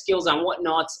develop their skills and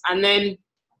whatnot, and then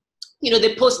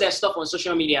they post their stuff on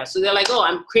social media. So they're like,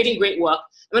 I'm creating great work.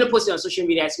 I'm going to post it on social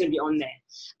media. It's going to be on there.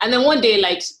 And then one day,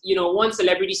 one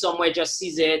celebrity somewhere just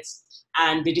sees it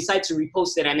and they decide to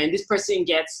repost it. And then this person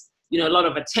gets, a lot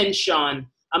of attention.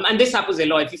 And this happens a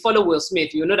lot. If you follow Will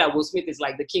Smith, you know that Will Smith is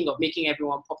like the king of making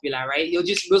everyone popular, right? Will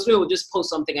Smith will just post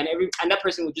something and that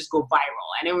person will just go viral.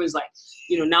 And everyone's like,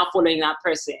 now following that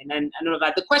person and all of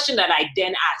that. The question that I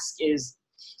then ask is,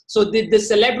 so did the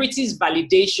celebrity's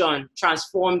validation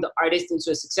transform the artist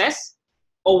into a success?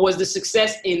 Or was the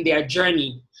success in their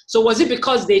journey? So was it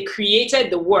because they created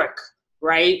the work,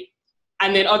 right?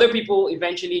 And then other people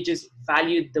eventually just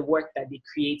valued the work that they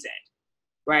created,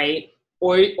 right?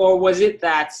 Or was it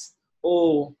that,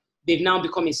 they've now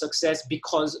become a success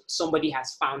because somebody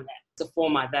has found that? The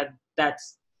format that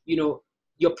your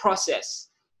process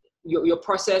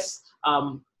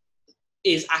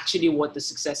is actually what the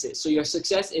success is. So your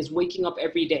success is waking up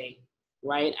every day,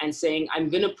 right? And saying, I'm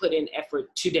going to put in effort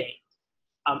today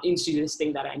into this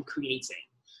thing that I'm creating.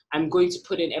 I'm going to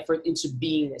put in effort into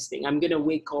being this thing. I'm going to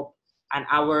wake up an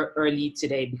hour early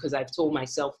today because I've told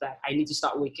myself that I need to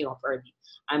start waking up early.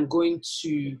 I'm going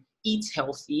to eat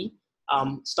healthy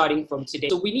starting from today.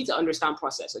 So we need to understand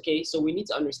process, okay? So we need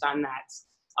to understand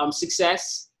that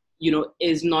success,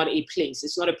 is not a place.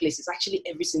 It's not a place. It's actually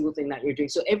every single thing that you're doing.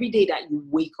 So every day that you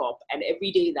wake up and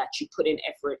every day that you put in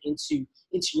effort into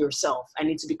yourself and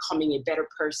into becoming a better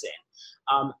person,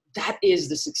 that is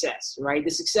the success, right? The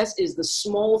success is the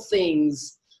small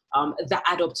things that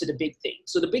add up to the big thing.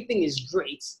 So the big thing is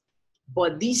great,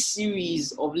 but these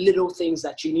series of little things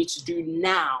that you need to do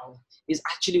now is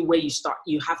actually where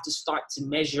you have to start to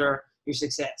measure your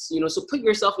success. So put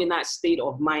yourself in that state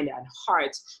of mind and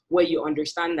heart where you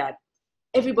understand that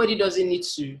everybody doesn't need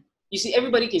to,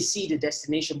 everybody can see the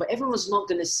destination, but everyone's not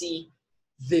going to see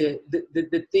the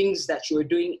things that you're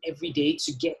doing every day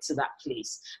to get to that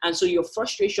place. And so your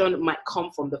frustration might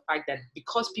come from the fact that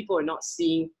because people are not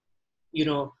seeing,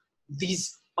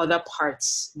 these other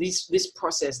parts, this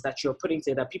process that you're putting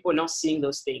together, people are not seeing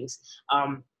those things.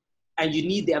 And you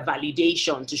need their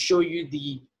validation to show you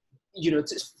you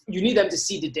need them to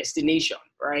see the destination,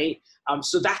 right?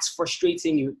 So that's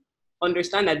frustrating you.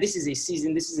 Understand that this is a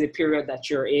season, this is a period that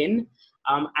you're in,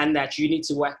 and that you need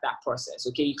to work that process,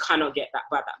 okay? You cannot get that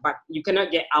back. You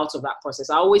cannot get out of that process.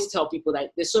 I always tell people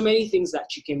that there's so many things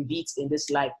that you can beat in this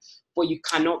life, but you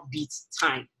cannot beat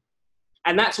time.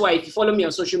 And that's why if you follow me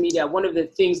on social media, one of the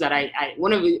things that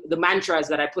one of the mantras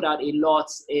that I put out a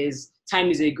lot is time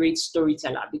is a great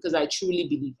storyteller, because I truly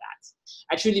believe that.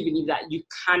 I truly believe that you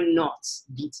cannot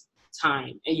beat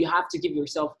time, and you have to give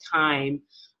yourself time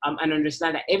and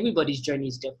understand that everybody's journey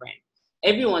is different.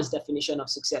 Everyone's definition of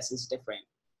success is different.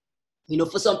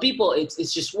 For some people,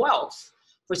 it's just wealth.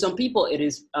 For some people, it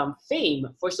is fame.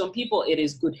 For some people, it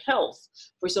is good health.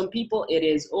 For some people, it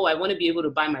is, oh, I want to be able to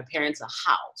buy my parents a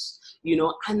house,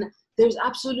 and there's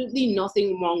absolutely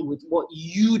nothing wrong with what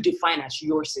you define as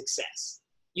your success.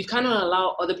 You cannot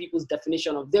allow other people's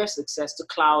definition of their success to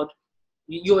cloud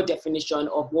your definition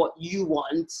of what you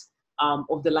want,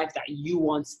 of the life that you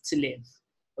want to live.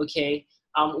 Okay.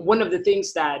 One of the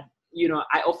things that,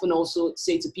 I often also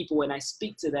say to people when I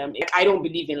speak to them, I don't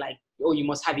believe in like, oh, you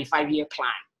must have a 5-year plan,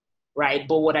 right?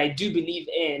 But what I do believe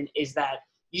in is that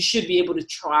you should be able to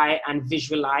try and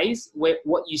visualize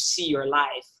what you see your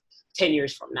life 10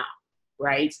 years from now,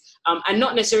 right? And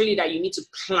not necessarily that you need to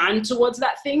plan towards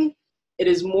that thing. It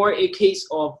is more a case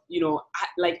of,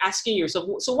 like asking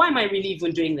yourself, so why am I really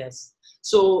even doing this?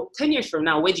 So 10 years from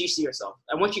now, where do you see yourself?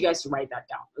 I want you guys to write that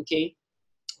down, okay?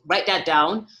 Write that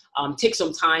down. Take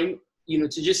some time, to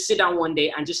just sit down one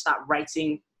day and just start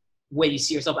writing where you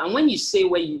see yourself. And when you say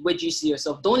where do you see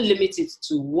yourself, don't limit it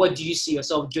to what do you see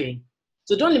yourself doing.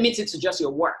 So don't limit it to just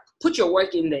your work. Put your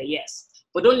work in there, yes.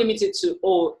 But don't limit it to,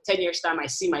 10 years time, I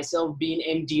see myself being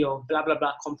MD of blah, blah,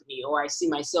 blah company, or I see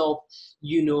myself,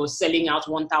 selling out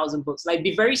 1,000 books. Like,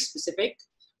 be very specific,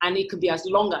 and it could be as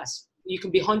long as, you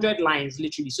can be 100 lines,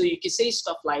 literally. So you can say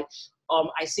stuff like,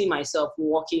 I see myself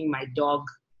walking my dog,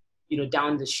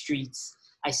 down the streets.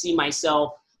 I see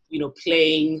myself,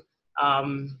 playing,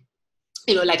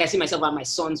 like I see myself at my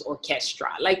son's orchestra,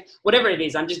 like whatever it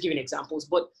is, I'm just giving examples,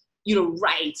 but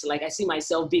right, like I see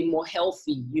myself being more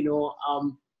healthy,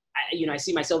 I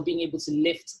see myself being able to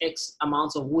lift X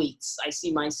amounts of weights. I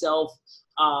see myself,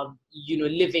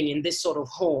 living in this sort of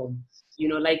home,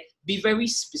 like be very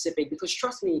specific, because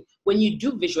trust me, when you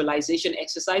do visualization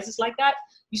exercises like that,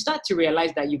 you start to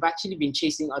realize that you've actually been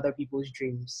chasing other people's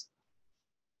dreams.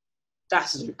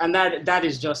 That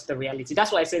is just the reality.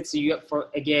 That's why I said to you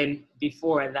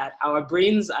before that our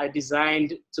brains are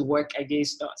designed to work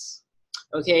against us.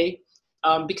 Okay,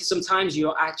 because sometimes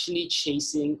you're actually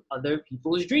chasing other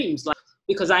people's dreams. Like,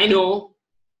 because I know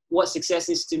what success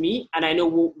is to me, and I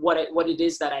know what it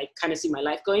is that I kind of see my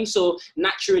life going. So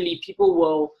naturally, people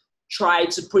will try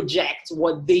to project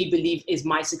what they believe is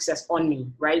my success on me,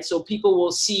 right? So people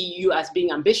will see you as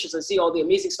being ambitious and see all the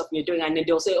amazing stuff you're doing, and then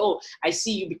they'll say, oh, I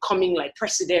see you becoming like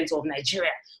president of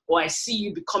Nigeria, or I see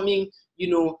you becoming,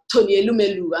 Tony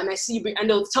Elumelu, and I see you, and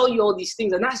they'll tell you all these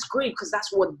things, and that's great because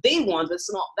that's what they want. That's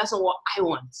not what I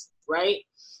want, right?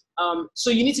 So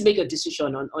you need to make a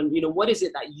decision on what is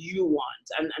it that you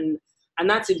want, and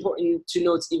that's important to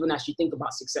note even as you think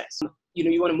about success.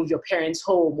 You want to move your parents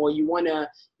home, or you want to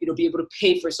be able to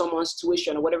pay for someone's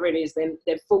tuition or whatever it is, then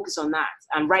focus on that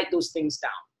and write those things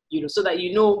down, so that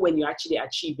when you're actually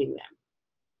achieving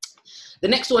them. The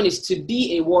next one is to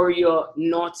be a warrior,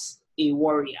 not a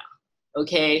warrior.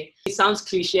 Okay, it sounds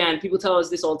cliche and people tell us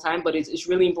this all the time, but it's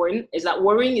really important, is that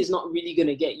worrying is not really going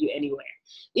to get you anywhere.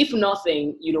 If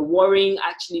nothing, worrying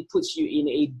actually puts you in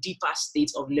a deeper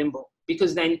state of limbo,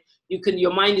 because then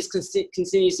your mind is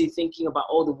continuously thinking about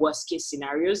all the worst case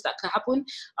scenarios that can happen.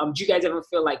 Do you guys ever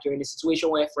feel like you're in a situation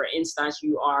where, for instance,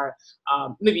 you are,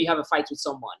 maybe you have a fight with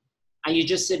someone and you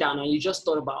just sit down and you just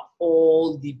thought about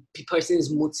all the person's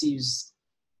motives.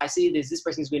 I say this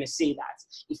person is going to say that.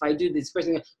 If I do this,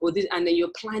 person, or this, and then you're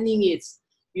planning it,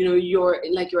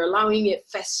 you're allowing it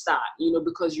fester,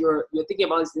 because you're thinking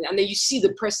about this, and then you see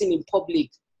the person in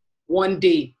public one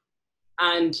day,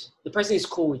 and the person is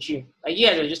cool with you. Like,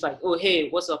 yeah, they're just like, oh, hey,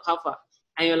 what's up, how far?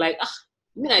 And you're like,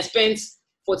 you mean I spent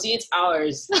 48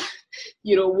 hours,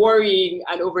 worrying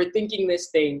and overthinking this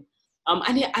thing.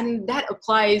 And that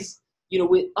applies,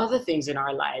 with other things in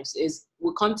our lives, is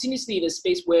we're continuously in a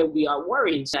space where we are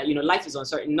worrying that, life is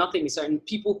uncertain, nothing is certain.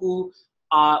 People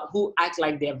who act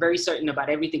like they're very certain about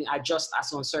everything are just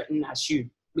as uncertain as you,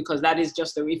 because that is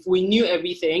just if we knew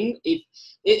everything,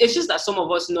 it's just that some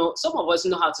of us know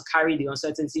how to carry the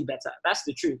uncertainty better. That's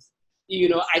the truth.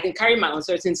 I can carry my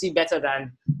uncertainty better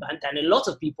than a lot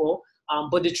of people,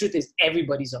 but the truth is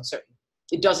everybody's uncertain.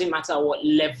 It doesn't matter what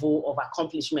level of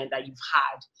accomplishment that you've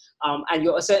had. And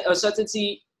your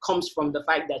uncertainty comes from the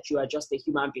fact that you are just a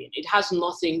human being. It has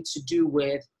nothing to do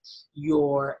with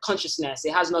your consciousness.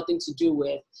 It has nothing to do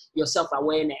with your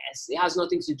self-awareness. It has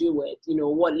nothing to do with,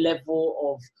 what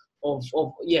level of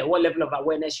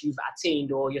awareness you've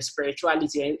attained, or your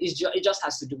spirituality. It just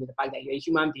has to do with the fact that you're a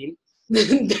human being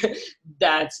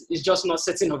that is just not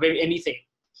certain of anything.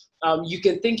 You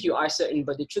can think you are certain,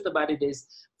 but the truth about it is,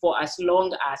 for as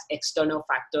long as external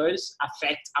factors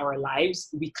affect our lives,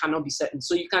 we cannot be certain.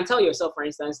 So you can tell yourself, for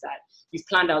instance, that you've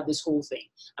planned out this whole thing.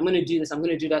 I'm going to do this. I'm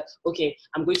going to do that. Okay,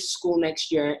 I'm going to school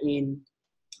next year in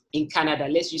Canada.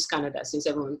 Let's use Canada since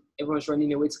everyone's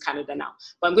running away to Canada now.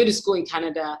 But I'm going to school in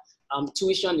Canada.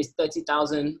 Tuition is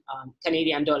 30,000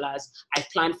 Canadian dollars. I've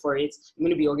planned for it. I'm going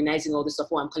to be organizing all this stuff.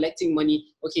 I'm collecting money.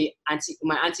 Okay,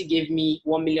 my auntie gave me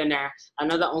 1 million naira.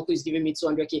 Another uncle is giving me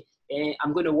 200K.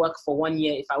 I'm going to work for 1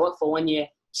 year. If I work for 1 year,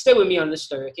 stay with me on this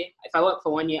story, okay? If I work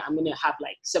for 1 year, I'm going to have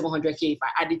like 700K. If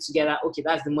I add it together, okay,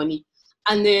 that's the money.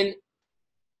 And then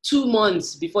 2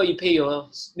 months before you're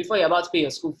about to pay your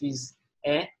school fees,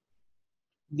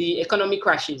 the economy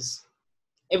crashes.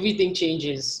 Everything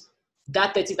changes.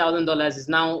 That $30,000 is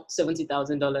now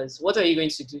 $70,000. What are you going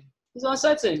to do? It's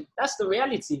uncertain. That's the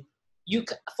reality.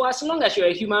 For as long as you're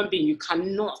a human being, you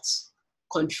cannot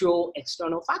control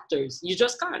external factors. You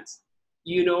just can't,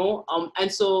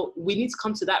 and so we need to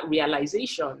come to that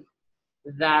realization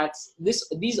that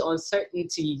these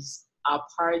uncertainties are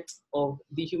part of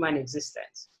the human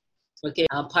existence. Okay,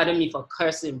 pardon me for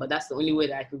cursing, but that's the only way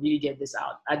that I could really get this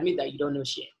out. Admit that you don't know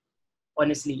shit,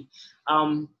 honestly.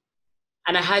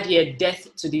 And I had here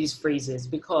death to these phrases,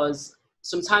 because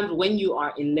sometimes when you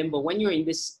are in limbo, when you're in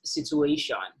this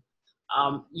situation,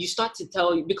 you start to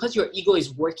tell, because your ego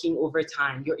is working over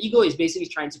time, your ego is basically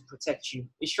trying to protect you.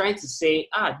 It's trying to say,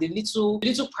 the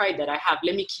little pride that I have,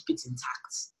 let me keep it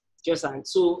intact.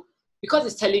 So because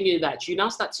it's telling you that, you now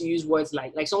start to use words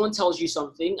like someone tells you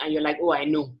something and you're like, oh, I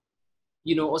know.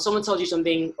 Or someone tells you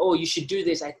something, oh, you should do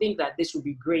this. I think that this would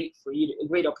be great for you, a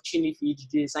great opportunity for you to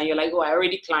do this. And you're like, oh, I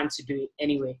already planned to do it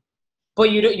anyway. But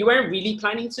you weren't really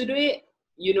planning to do it,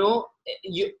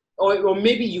 or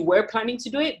maybe you were planning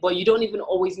to do it, but you don't even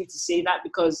always need to say that,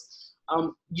 because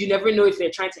you never know if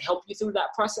they're trying to help you through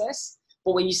that process.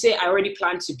 But when you say, I already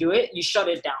planned to do it, you shut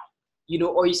it down,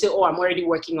 or you say, oh, I'm already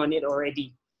working on it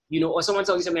already, or someone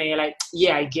tells you something and you're like,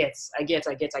 yeah, I get.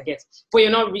 But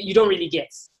you don't really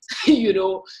get.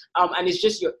 And it's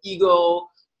just your ego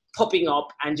popping up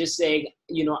and just saying,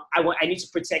 I need to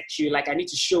protect you. Like, I need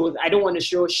to show, I don't want to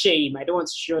show shame. I don't want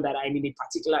to show that I'm in a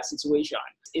particular situation.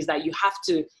 Is that you have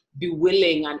to be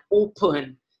willing and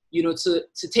open,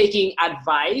 to taking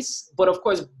advice, but of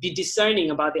course, be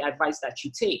discerning about the advice that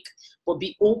you take, but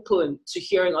be open to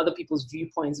hearing other people's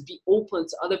viewpoints, be open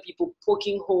to other people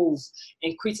poking holes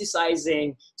and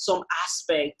criticizing some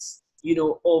aspects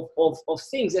of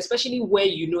things, especially where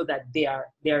that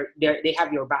they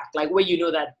have your back, like where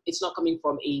that it's not coming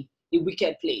from a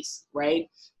wicked place, right?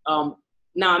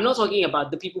 Now, I'm not talking about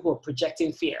the people who are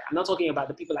projecting fear. I'm not talking about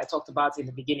the people I talked about in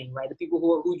the beginning, right? The people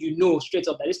who straight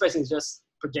up that this person is just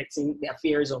projecting their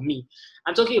fears on me.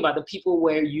 I'm talking about the people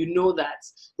where that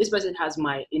this person has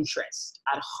my interest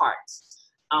at heart.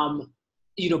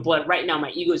 But right now my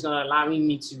ego is not allowing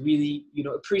me to really,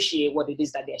 appreciate what it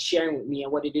is that they're sharing with me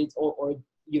and what it is, or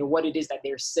what it is that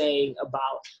they're saying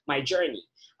about my journey.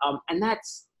 And that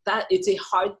it's a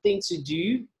hard thing to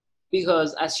do,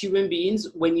 because as human beings,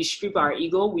 when you strip our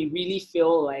ego, we really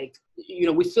feel like,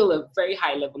 we feel a very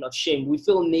high level of shame. We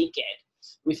feel naked.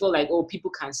 We feel like, oh,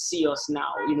 people can see us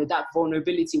now. That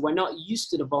vulnerability, we're not used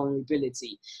to the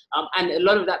vulnerability. And a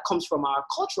lot of that comes from our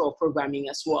cultural programming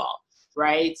as well,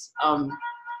 right?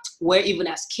 Where even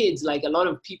as kids, like a lot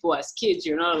of people as kids,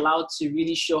 you're not allowed to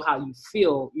really show how you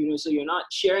feel, so you're not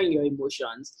sharing your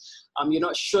emotions. You're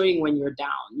not showing when you're down.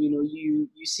 You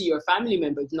see your family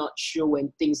members not show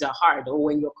when things are hard, or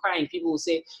when you're crying, people will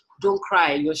say, don't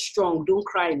cry, you're strong, don't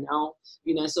cry now,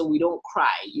 so we don't cry,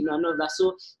 none of that.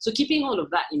 So keeping all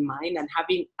of that in mind and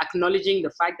acknowledging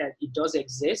the fact that it does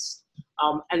exist,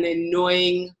 and then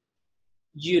knowing,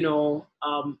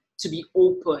 to be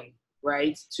open,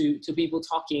 right, to people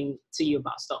talking to you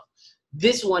about stuff.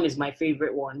 This one is my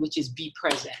favorite one, which is be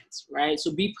present, right?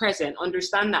 So be present,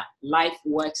 understand that life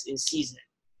works in season.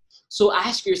 So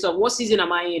ask yourself, what season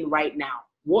am I in right now?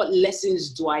 What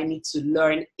lessons do I need to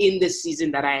learn in the season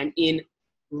that I am in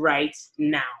right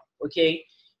now, okay?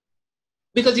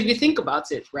 Because if you think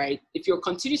about it, right, if you're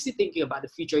continuously thinking about the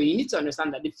future, you need to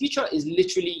understand that the future is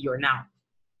literally your now.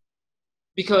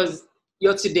 Because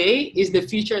your today is the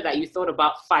future that you thought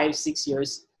about 5-6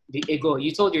 years ago.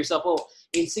 You told yourself, oh,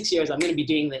 in 6 years, I'm going to be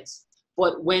doing this.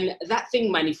 But when that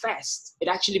thing manifests, it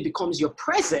actually becomes your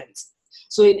present.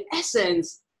 So in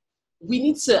essence, we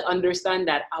need to understand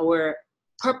that our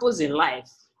purpose in life,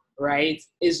 right,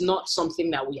 is not something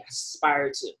that we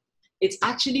aspire to. It's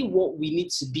actually what we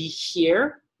need to be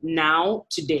here now,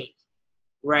 today,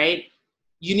 right?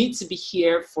 You need to be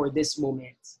here for this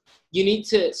moment. You need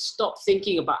to stop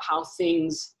thinking about how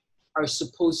things are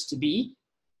supposed to be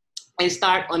and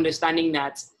start understanding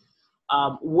that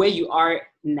where you are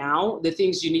now, the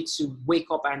things you need to wake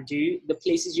up and do, the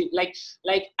places you like.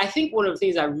 I think one of the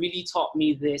things that really taught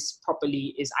me this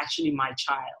properly is actually my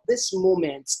child. This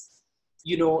moment,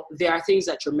 there are things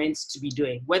that you're meant to be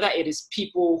doing, whether it is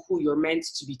people who you're meant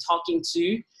to be talking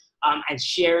to and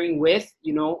sharing with,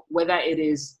 whether it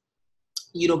is,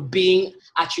 being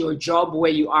at your job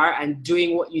where you are and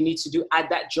doing what you need to do at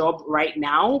that job right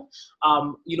now,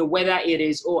 whether it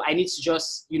is, I need to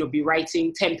just, be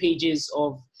writing 10 pages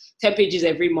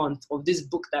every month of this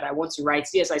book that I want to write.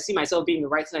 Yes, I see myself being a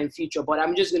writer in the future, but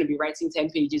I'm just going to be writing 10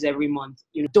 pages every month.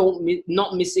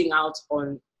 Not missing out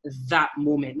on that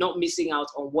moment, not missing out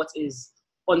on what is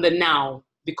on the now,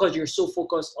 because you're so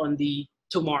focused on the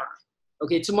tomorrow.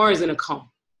 Okay, tomorrow is going to come.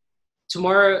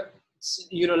 Tomorrow,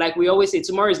 like we always say,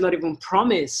 tomorrow is not even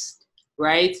promised,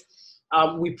 right?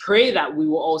 We pray that we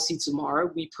will all see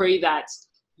tomorrow. We pray that,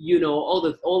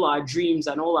 all our dreams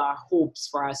and all our hopes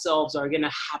for ourselves are going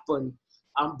to happen.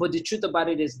 But the truth about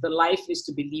it is the life is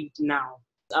to be lived now.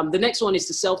 The next one is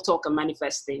to self-talk and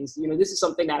manifest things. This is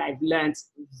something that I've learned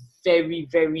very,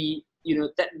 very,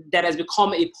 that has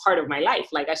become a part of my life.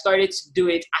 Like I started to do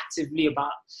it actively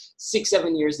about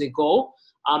 6-7 years ago.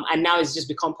 And now it's just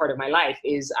become part of my life.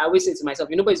 Is I always say to myself,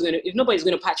 if nobody's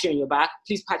going to pat you on your back,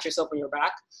 please pat yourself on your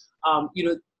back.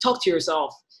 Talk to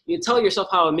yourself. Tell yourself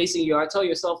how amazing you are. Tell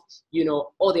yourself,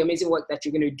 all the amazing work that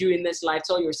you're going to do in this life.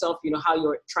 Tell yourself, how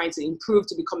you're trying to improve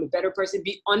to become a better person.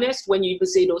 Be honest when you even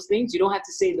say those things. You don't have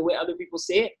to say it the way other people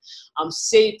say it.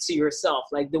 Say it to yourself,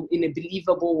 in a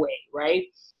believable way, right?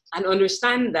 And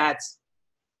understand that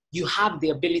you have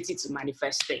the ability to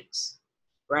manifest things,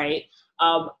 right?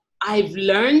 I've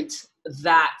learned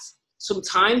that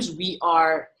sometimes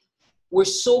we're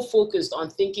so focused on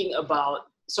thinking about,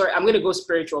 I'm going to go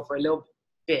spiritual for a little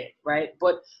bit, right?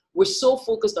 But we're so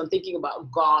focused on thinking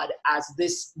about God as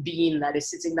this being that is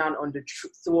sitting down on the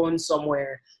throne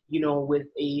somewhere, with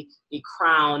a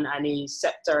crown and a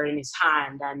scepter in his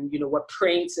hand. And, we're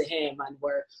praying to him and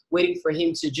we're waiting for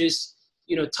him to just,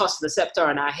 toss the scepter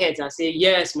on our heads and say,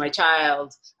 yes, my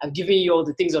child, I've given you all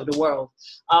the things of the world.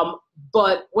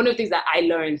 But one of the things that I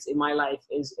learned in my life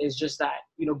is just that,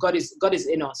 God is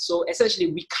in us. So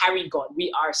essentially we carry God.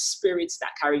 We are spirits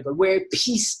that carry God. We're a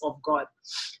piece of God.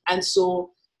 And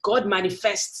so God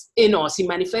manifests in us. He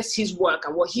manifests his work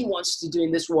and what he wants to do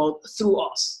in this world through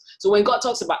us. So when God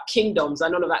talks about kingdoms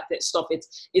and all of that stuff,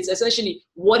 it's essentially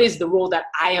what is the role that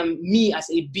me as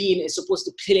a being is supposed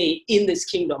to play in this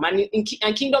kingdom.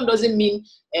 And kingdom doesn't mean,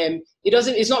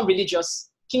 it's not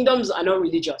religious. Kingdoms are not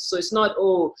religious. So it's not,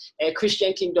 a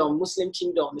Christian kingdom, Muslim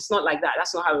kingdom. It's not like that.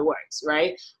 That's not how it works,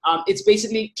 right? It's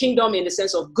basically kingdom in the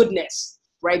sense of goodness,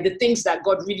 right? The things that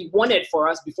God really wanted for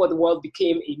us before the world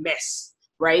became a mess,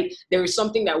 right? There is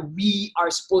something that we are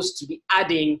supposed to be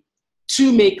adding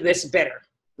to make this better,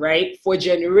 right? For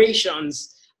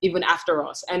generations, even after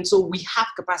us. And so we have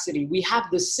capacity. We have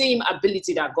the same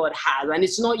ability that God has. And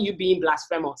it's not you being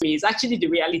blasphemous. It's actually the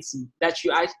reality that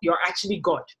you're actually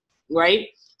God, right?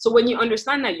 So when you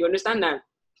understand that,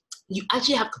 you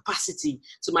actually have capacity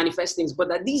to manifest things, but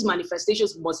that these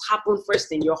manifestations must happen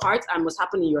first in your heart and must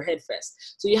happen in your head first.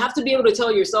 So you have to be able to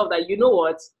tell yourself that, you know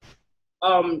what,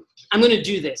 I'm going to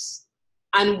do this.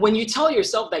 And when you tell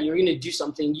yourself that you're going to do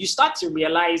something, you start to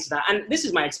realize that, and this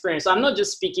is my experience. So I'm not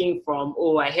just speaking from,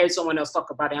 I heard someone else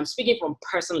talk about it. I'm speaking from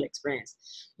personal experience.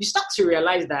 You start to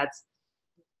realize that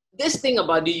this thing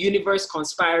about the universe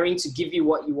conspiring to give you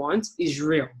what you want is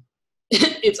real.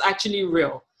 It's actually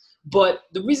real. But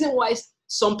the reason why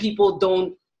some people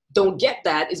don't get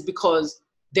that is because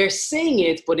they're saying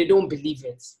it, but they don't believe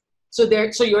it. So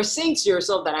you're saying to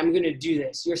yourself that I'm going to do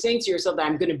this. You're saying to yourself that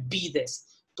I'm going to be this.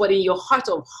 But in your heart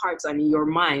of hearts and in your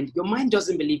mind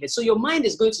doesn't believe it. So your mind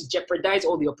is going to jeopardize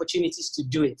all the opportunities to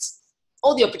do it,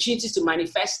 all the opportunities to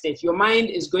manifest it. Your mind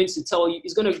is going to tell you,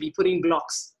 it's going to be putting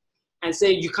blocks and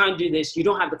say, you can't do this. You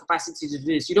don't have the capacity to do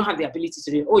this. You don't have the ability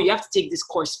to do it. Oh, you have to take this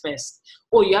course first.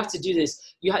 Oh, you have to do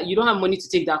this. You don't have money to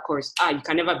take that course. You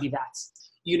can never be that.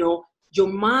 Your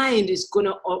mind is going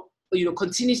to,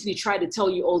 continuously try to tell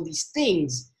you all these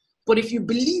things. But if you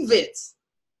believe it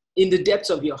in the depths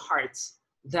of your heart,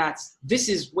 that this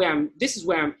is where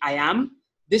I am,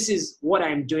 this is what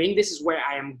I'm doing, this is where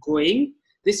I am going,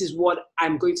 this is what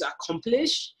I'm going to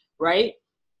accomplish, right?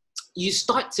 You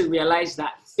start to realize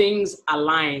that things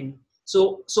align.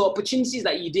 So opportunities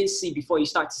that you didn't see before, you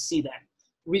start to see them.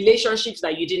 Relationships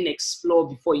that you didn't explore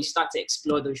before, you start to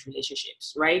explore those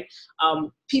relationships, right?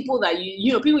 People that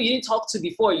people you didn't talk to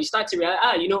before, you start to realize,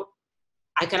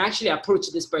 I can actually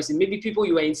approach this person. Maybe people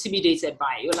you were intimidated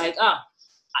by, you're like,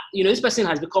 this person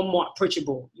has become more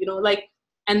approachable.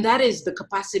 And that is the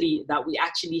capacity that we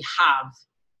actually have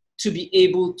to be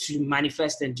able to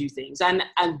manifest and do things. And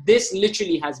this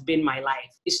literally has been my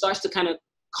life. It starts to kind of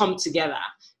come together,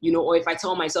 you know, or if I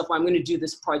tell myself, well, I'm going to do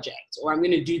this project or I'm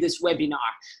going to do this webinar,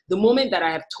 the moment that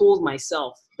I have told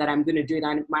myself that I'm going to do it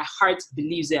and my heart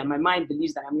believes it and my mind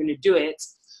believes that I'm going to do it,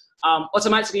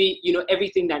 automatically, you know,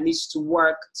 everything that needs to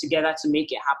work together to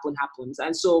make it happen happens.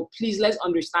 And so please, let's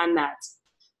understand that,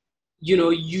 you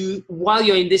know, while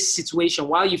you're in this situation,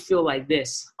 while you feel like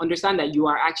this, understand that you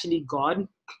are actually God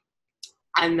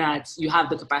and that you have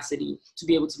the capacity to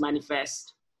be able to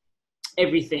manifest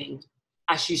everything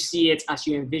as you see it, as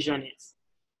you envision it.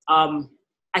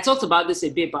 I talked about this a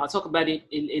bit, but I'll talk about it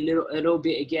a little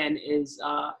bit again, is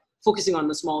focusing on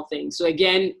the small things. So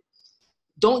again,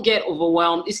 don't get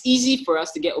overwhelmed. It's easy for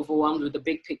us to get overwhelmed with the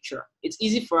big picture. It's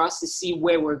easy for us to see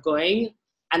where we're going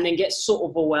and then get so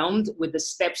overwhelmed with the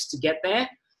steps to get there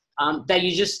that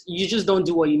you just don't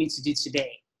do what you need to do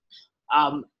today.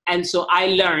 And so I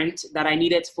learned that I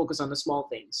needed to focus on the small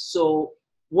things. So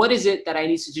what is it that I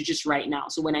need to do just right now?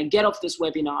 So when I get off this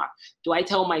webinar, do I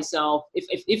tell myself,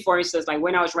 if for instance, like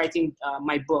when I was writing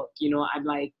my book, you know, I'm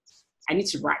like, I need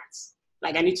to write.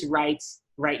 Like I need to write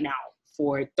right now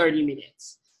for 30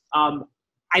 minutes.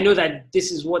 I know that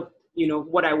this is what, you know,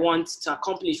 what I want to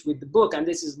accomplish with the book. And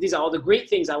these are all the great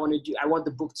things I want to do. I want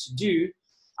the book to do.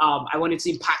 I want it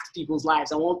to impact people's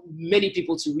lives. I want many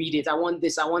people to read it. I want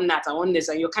this, I want that, I want this.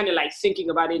 And you're kind of like thinking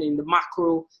about it in the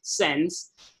macro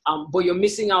sense, but you're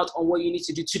missing out on what you need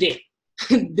to do today.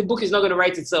 The book is not going to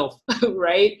write itself,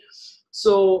 right?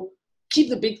 So keep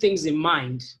the big things in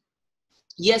mind.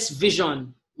 Yes,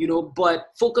 vision, you know, but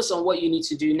focus on what you need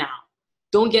to do now.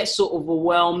 Don't get so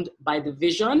overwhelmed by the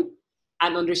vision,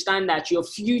 and understand that your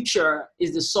future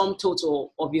is the sum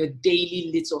total of your daily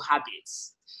little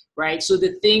habits, right? So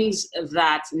the things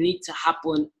that need to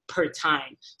happen per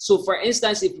time. So for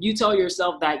instance, if you tell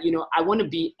yourself that, you know, I want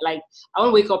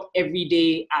to wake up every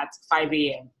day at 5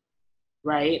 a.m.,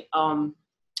 right?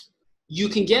 You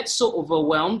can get so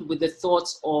overwhelmed with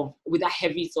with that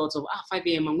heavy thoughts of 5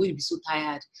 a.m. I'm going to be so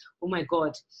tired. Oh my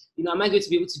God, you know, am I going to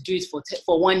be able to do it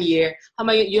for 1 year?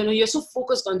 You're so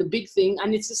focused on the big thing,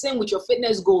 and it's the same with your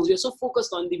fitness goals. You're so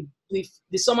focused on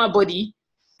the summer body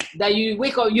that you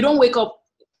don't wake up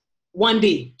one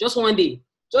day, just one day.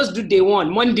 Just do day one,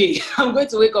 Monday. I'm going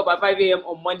to wake up at 5 a.m.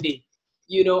 on Monday,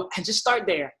 you know, and just start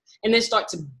there. And then start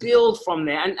to build from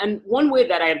there. And one way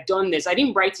that I've done this, I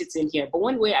didn't write it in here, but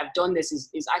one way I've done this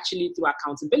is actually through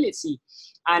accountability.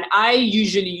 And I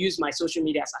usually use my social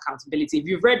media as accountability. If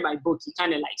you've read my book, you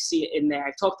kind of like see it in there.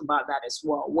 I talked about that as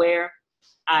well, where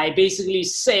I basically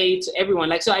say to everyone,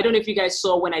 like, so I don't know if you guys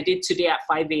saw when I did today at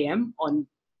 5 a.m. on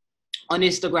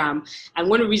Instagram. And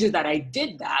one of the reasons that I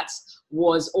did that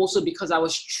was also because I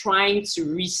was trying to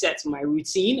reset my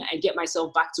routine and get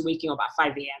myself back to waking up at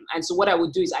 5 a.m. And so what I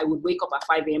would do is I would wake up at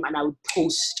 5 a.m. and I would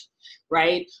post,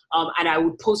 right? And I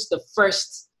would post the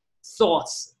first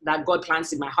thoughts that God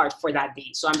plants in my heart for that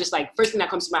day. So I'm just like, first thing that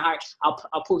comes to my heart,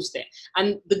 I'll post it.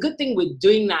 And the good thing with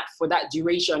doing that for that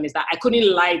duration is that I couldn't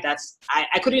lie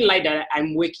that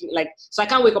I'm waking, like, so I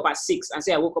can't wake up at 6 and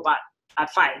say I woke up at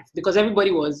 5, because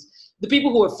the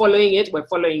people who were following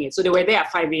it. So they were there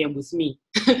at 5 a.m. with me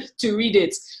to read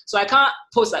it. So I can't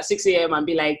post at 6 a.m. and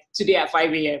be like, today at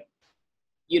 5 a.m.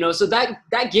 You know, so that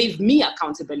gave me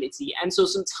accountability. And so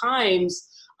sometimes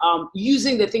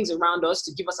using the things around us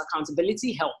to give us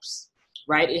accountability helps,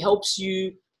 right? It helps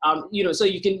you, you know, so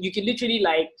you can literally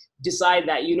like decide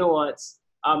that, you know what,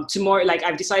 tomorrow, like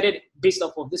I've decided based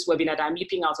off of this webinar that I'm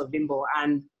leaping out of limbo,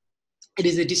 and it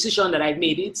is a decision that I've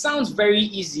made. It sounds very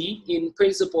easy in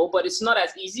principle, but it's not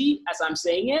as easy as I'm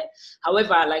saying it.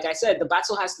 However, like I said, the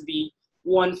battle has to be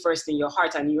won first in your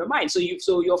heart and in your mind. So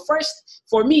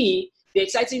for me, the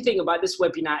exciting thing about this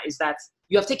webinar is that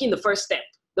you have taken the first step.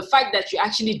 The fact that you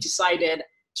actually decided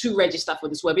to register for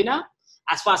this webinar,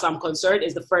 as far as I'm concerned,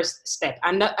 is the first step.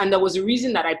 And there was a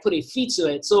reason that I put a fee to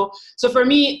it. So for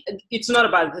me, it's not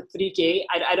about the 3K.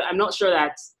 I'm not sure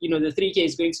that, you know, the 3K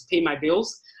is going to pay my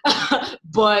bills.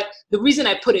 But the reason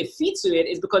I put a fee to it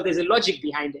is because there's a logic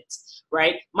behind it,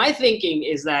 right? My thinking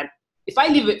is that if I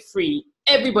leave it free,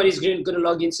 everybody's going to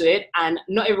log into it, and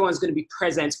not everyone's going to be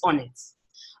present on it.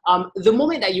 The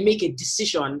moment that you make a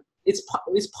decision, it's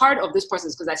part of this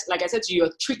process, because like I said to you,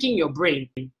 you're tricking your brain,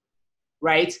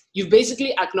 right? You've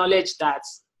basically acknowledged that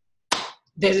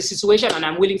there's a situation and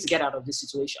I'm willing to get out of this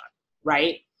situation,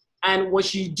 right? And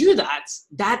once you do that,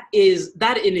 that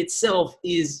in itself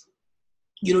is,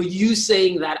 you know, you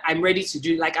saying that I'm ready to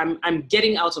do, like I'm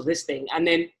getting out of this thing. And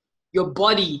then your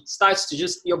body starts to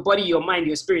your mind,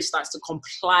 your spirit starts to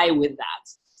comply with that.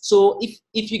 So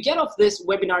if you get off this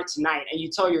webinar tonight and you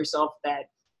tell yourself that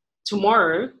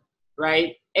tomorrow,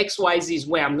 right, XYZ is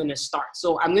where I'm going to start.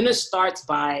 So I'm going to start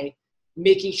by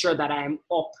making sure that I'm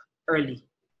up early,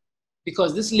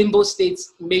 because this limbo state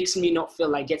makes me not feel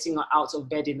like getting out of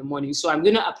bed in the morning. So I'm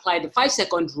going to apply the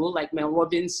 5-second rule like Mel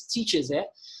Robbins teaches it.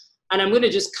 And I'm going to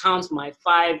just count my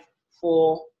 5,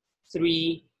 4,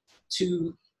 3,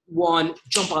 2, 1,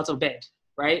 jump out of bed,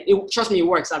 right? Trust me, it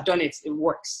works. I've done it. It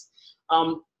works.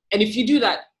 And if you do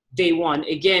that day 1,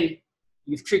 again,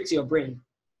 you've tricked your brain.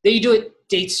 Then you do it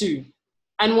day 2.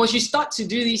 And once you start to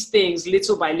do these things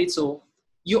little by little,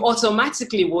 you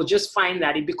automatically will just find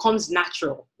that it becomes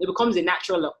natural. It becomes a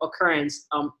natural occurrence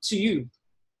to you.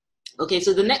 Okay,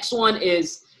 so the next one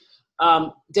is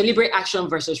deliberate action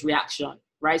versus reaction,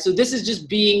 right? So this is just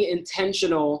being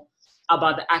intentional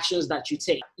about the actions that you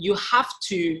take. You have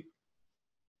to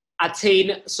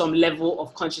attain some level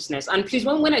of consciousness. And please,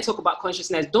 when I talk about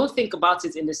consciousness, don't think about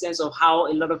it in the sense of how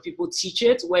a lot of people teach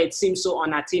it, where it seems so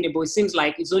unattainable. It seems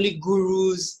like it's only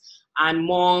gurus and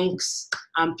monks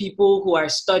and people who are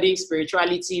studying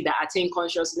spirituality that attain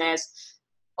consciousness.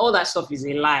 All that stuff is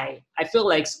a lie. I feel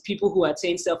like people who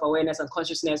attain self-awareness and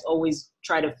consciousness always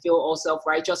try to feel all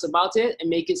self-righteous about it and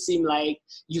make it seem like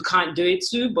you can't do it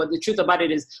too. But the truth about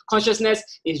it is consciousness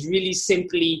is really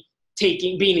simply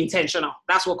being intentional.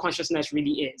 That's what consciousness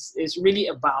really is. It's really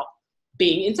about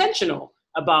being intentional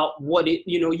about what it,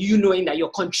 you knowing that you're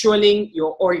controlling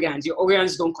your organs. Your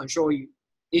organs don't control you.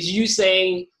 It's you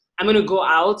saying, I'm going to go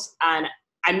out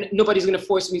and nobody's going to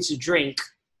force me to drink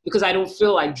because I don't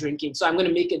feel like drinking. So I'm going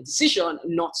to make a decision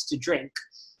not to drink.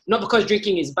 Not because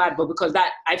drinking is bad, but because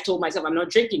that I've told myself I'm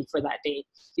not drinking for that day.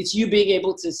 It's you being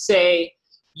able to say,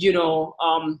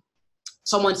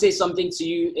 someone says something to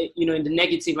you, in the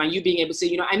negative, and you being able to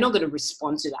say, I'm not going to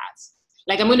respond to that.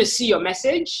 Like, I'm going to see your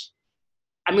message.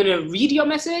 I'm going to read your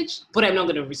message, but I'm not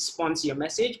going to respond to your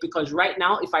message, because right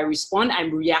now, if I respond,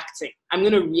 I'm reacting. I'm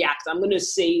going to react. I'm going to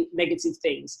say negative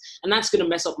things, and that's going to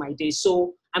mess up my day.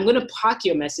 So I'm going to park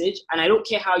your message, and I don't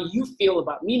care how you feel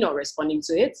about me not responding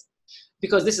to it,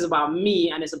 because this is about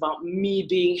me, and it's about me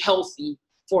being healthy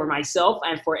for myself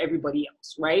and for everybody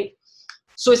else, right?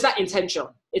 So it's that intention.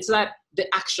 It's that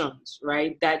the actions,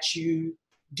 right, that you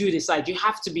do decide. You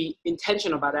have to be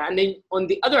intentional about that. And then on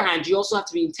the other hand, you also have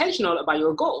to be intentional about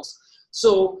your goals.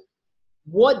 So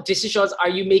what decisions are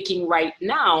you making right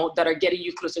now that are getting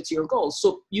you closer to your goals?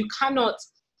 So you cannot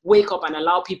wake up and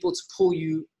allow people to pull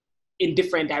you in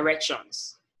different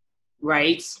directions,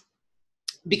 right?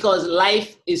 Because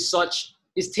life is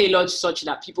tailored such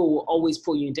that people will always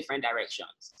pull you in different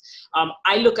directions.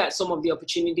 I look at some of the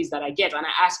opportunities that I get and I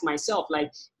ask myself, like,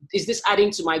 is this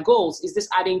adding to my goals? Is this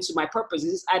adding to my purpose?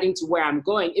 Is this adding to where I'm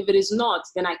going? If it is not,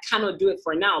 then I cannot do it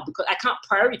for now because I can't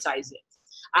prioritize it.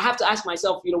 I have to ask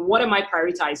myself, what am I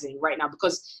prioritizing right now?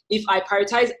 Because if I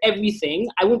prioritize everything,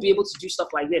 I won't be able to do stuff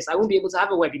like this. I won't be able to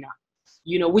have a webinar,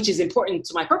 which is important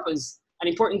to my purpose and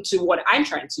important to what I'm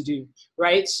trying to do,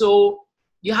 right? So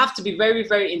you have to be very,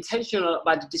 very intentional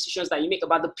about the decisions that you make,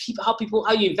 about the people,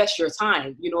 how you invest your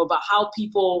time, about how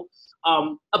people,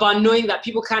 about knowing that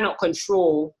people cannot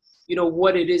control,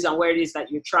 what it is and where it is that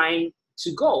you're trying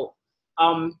to go.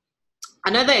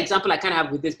 Another example I kind of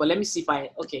have with this, but let me see if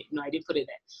I didn't put it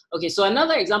there. Okay, so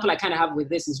another example I kind of have with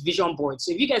this is vision boards.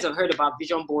 So if you guys have heard about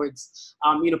vision boards,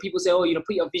 people say,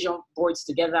 put your vision boards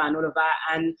together and all of that.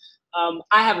 And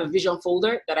I have a vision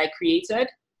folder that I created.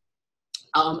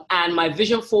 And my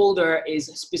vision folder is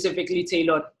specifically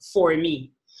tailored for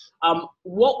me.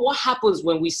 What happens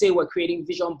when we say we're creating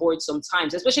vision boards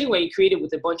sometimes, especially when you create it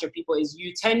with a bunch of people, is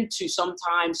you tend to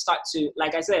sometimes start to,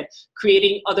 like I said,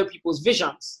 creating other people's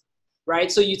visions, right?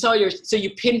 So you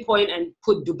pinpoint and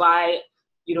put Dubai,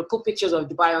 put pictures of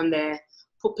Dubai on there,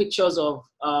 put pictures of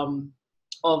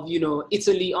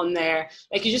Italy on there.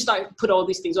 Like you just start put all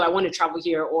these things. I want to travel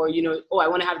here, or I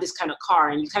want to have this kind of car,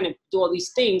 and you kind of do all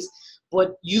these things.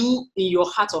 But you, in your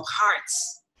heart of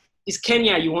hearts, is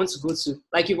Kenya you want to go to.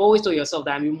 Like you've always told yourself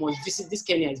that you must visit this.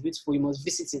 Kenya is beautiful, you must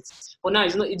visit it. But now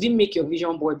it didn't make your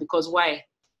vision board, because why?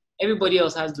 Everybody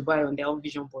else has Dubai on their own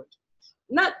vision board.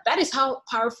 That is how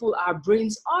powerful our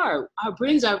brains are. Our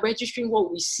brains are registering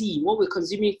what we see, what we're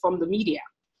consuming from the media,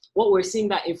 what we're seeing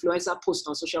that influencer post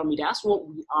on social media. That's what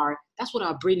we are. That's what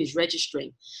our brain is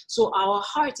registering. So our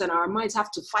hearts and our minds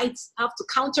have to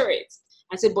counter it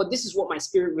and say, but this is what my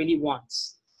spirit really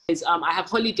wants. I have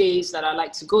holidays that I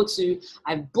like to go to.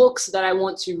 I have books that I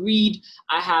want to read.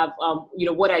 I have,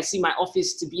 what I see my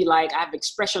office to be like. I have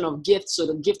expression of gifts, so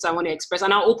the gifts I want to express.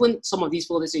 And I'll open some of these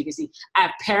folders so you can see. I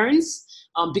have parents.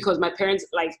 because my parents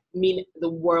like mean the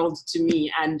world to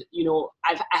me, and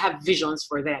I have visions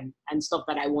for them and stuff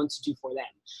that I want to do for them.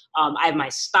 I have my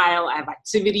style, I have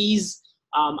activities,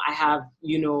 I have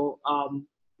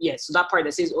so that part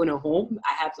that says own a home,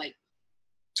 I have like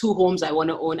 2 homes I want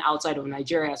to own outside of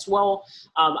Nigeria as well.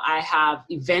 I have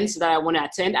events that I want to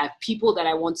attend. I have people that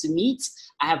I want to meet.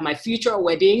 I have my future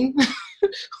wedding,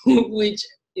 which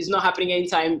is not happening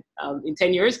anytime in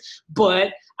 10 years,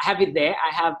 but I have it there.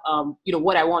 I have,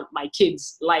 what I want my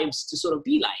kids' lives to sort of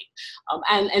be like.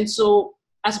 And so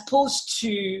as opposed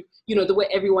to, the way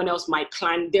everyone else might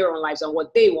plan their own lives and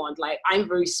what they want, like I'm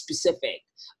very specific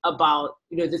about,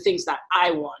 the things that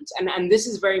I want. And this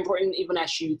is very important even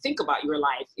as you think about your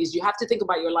life, is you have to think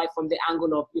about your life from the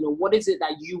angle of, what is it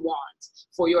that you want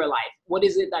for your life? What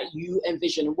is it that you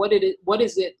envision? What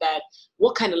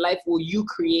kind of life will you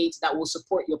create that will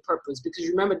support your purpose? Because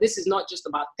remember, this is not just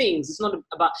about things. It's not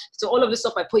about, so all of the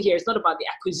stuff I put here, it's not about the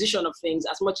acquisition of things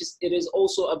as much as it is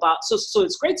also about, so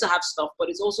it's great to have stuff, but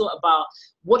it's also about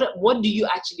what do you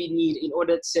actually need in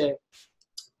order to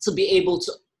be able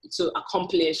to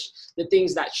accomplish the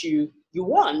things that you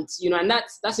want, and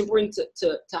that's important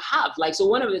to have. Like, so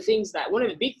one of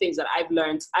the big things that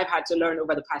I've had to learn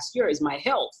over the past year is my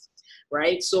health,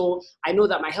 right? So I know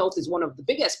that my health is one of the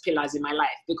biggest pillars in my life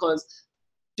because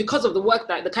of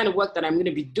the kind of work that I'm going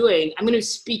to be doing. I'm going to be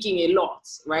speaking a lot,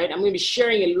 right? I'm going to be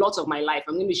sharing a lot of my life.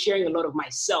 I'm going to be sharing a lot of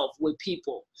myself with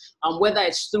people, whether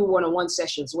it's through one-on-one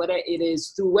sessions, whether it is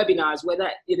through webinars, whether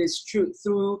it is through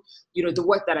the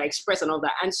work that I express and all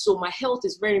that. And so my health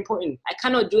is very important. I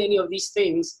cannot do any of these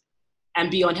things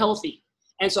and be unhealthy.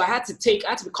 And so I had to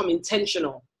become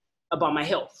intentional about my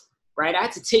health, right? I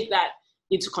had to take that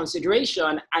into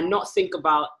consideration and not think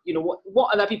about,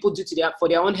 what other people do for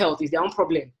their own health is their own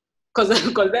problem, because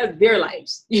that's their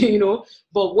lives,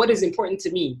 but what is important to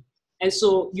me. And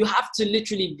so you have to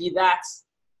literally be that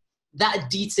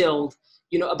detailed,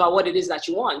 about what it is that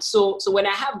you want. So when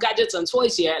I have gadgets and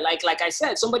toys here, like I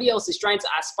said, somebody else is trying to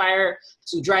aspire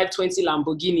to drive 20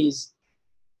 Lamborghinis.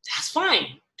 That's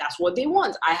fine. That's what they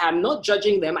want. I am not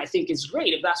judging them. I think it's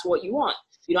great if that's what you want.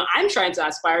 I'm trying to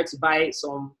aspire to buy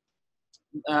some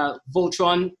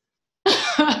Voltron,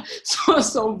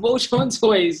 some Voltron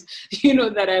toys,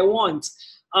 that I want.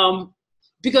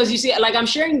 Because you see, like I'm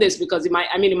sharing this because it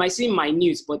might seem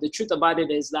minute, but the truth about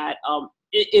it is that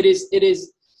it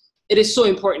is so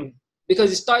important,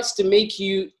 because it starts to make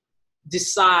you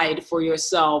decide for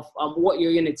yourself what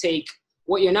you're going to take,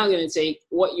 what you're not going to take,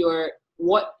 what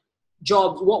work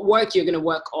you're going to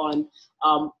work on,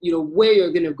 where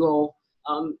you're going to go.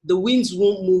 The winds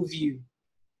won't move you,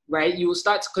 right? You will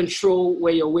start to control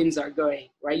where your winds are going,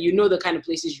 right? The kind of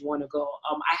places you want to go.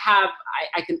 I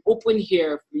can open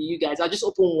here for you guys. I'll just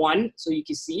open one so you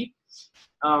can see.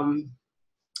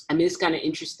 It's kind of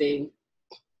interesting.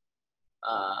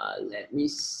 Let me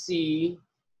see.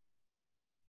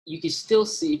 You can still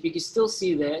see, if you can still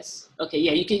see this. Okay,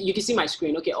 yeah, you can see my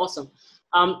screen. Okay, awesome.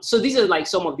 So these are like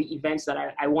some of the events that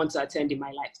I want to attend in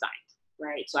my lifetime,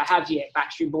 right? So I have here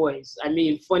Backstreet Boys.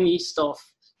 Funny stuff.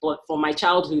 But from my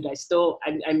childhood,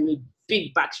 I'm a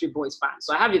big Backstreet Boys fan.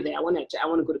 So I have it there. I want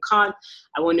to go to Cannes.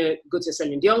 I want to go to a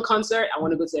Celine Dion concert. I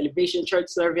want to go to Elevation Church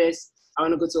service. I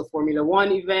want to go to a Formula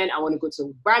One event. I want to go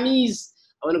to Grammys.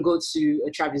 I want to go to a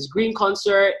Travis Green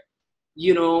concert,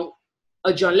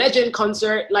 a John Legend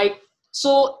concert.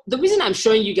 So the reason I'm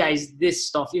showing you guys this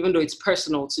stuff, even though it's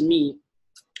personal to me,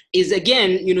 is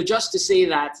again, just to say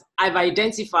that I've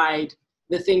identified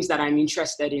the things that I'm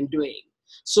interested in doing.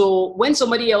 So when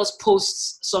somebody else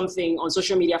posts something on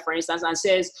social media, for instance, and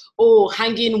says, "Oh,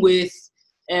 hanging with,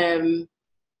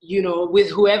 with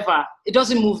whoever," it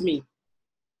doesn't move me,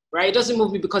 right? It doesn't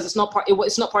move me because it's not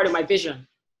part of my vision,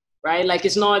 right? Like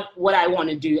it's not what I want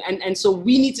to do, and so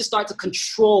we need to start to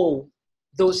control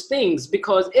those things,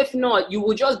 because if not, you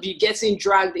will just be getting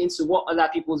dragged into what other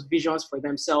people's visions for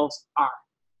themselves are.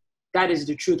 That is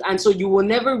the truth, and so you will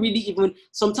never really even.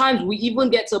 Sometimes we even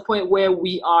get to a point where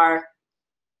we're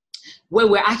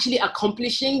actually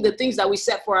accomplishing the things that we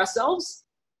set for ourselves,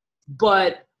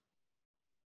 but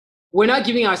we're not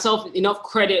giving ourselves enough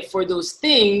credit for those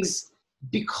things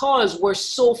because we're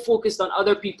so focused on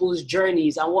other people's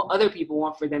journeys and what other people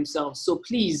want for themselves. So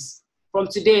please, from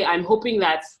today, I'm hoping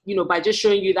that, by just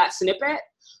showing you that snippet,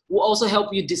 will also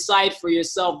help you decide for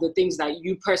yourself the things that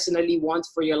you personally want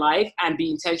for your life and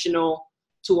be intentional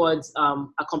towards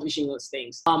accomplishing those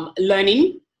things.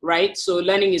 Learning. Right? So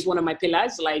learning is one of my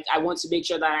pillars. Like I want to make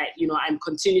sure that, I'm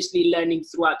continuously learning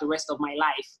throughout the rest of my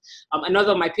life.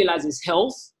 Another of my pillars is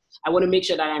health. I want to make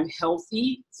sure that I'm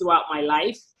healthy throughout my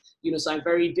life. So I'm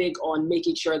very big on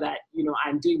making sure that,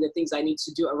 I'm doing the things I need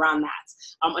to do around that.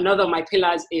 Another of my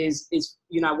pillars is,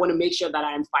 I want to make sure that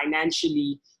I'm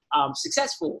financially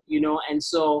successful, and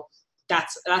so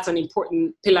that's an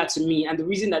important pillar to me. And the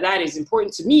reason that is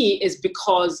important to me is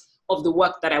because of the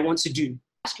work that I want to do.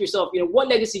 Ask yourself, what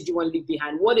legacy do you want to leave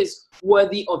behind? What is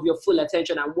worthy of your full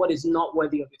attention and what is not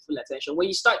worthy of your full attention? When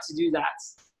you start to do that,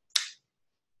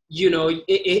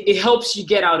 it helps you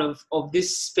get out of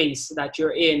this space that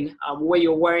you're in, where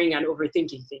you're worrying and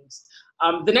overthinking things.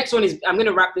 The next one is, I'm going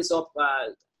to wrap this up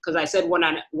because I said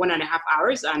 1.5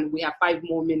 hours, and we have 5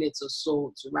 more minutes or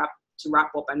so to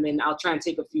wrap up, and then I'll try and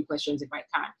take a few questions if I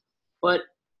can. But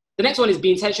the next one is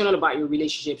be intentional about your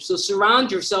relationship. So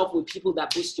surround yourself with people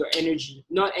that boost your energy,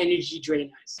 not energy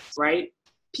drainers, right?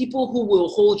 People who will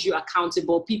hold you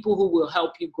accountable, people who will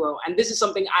help you grow. And this is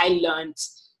something I learned,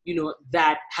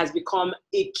 that has become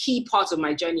a key part of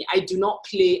my journey. I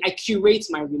curate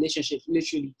my relationships,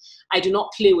 literally. I do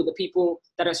not play with the people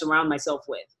that I surround myself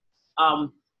with.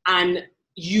 And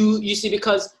you see,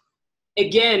 because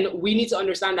again, we need to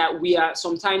understand that we are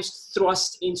sometimes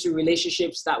thrust into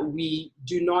relationships that we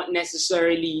do not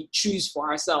necessarily choose for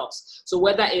ourselves. So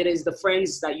whether it is the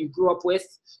friends that you grew up with,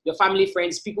 your family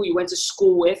friends, people you went to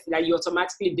school with, that you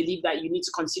automatically believe that you need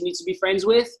to continue to be friends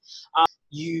with,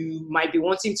 you might be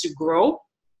wanting to grow,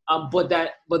 but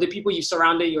the people you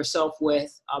surrounded yourself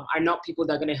with are not people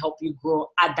that are going to help you grow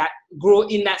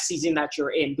in that season that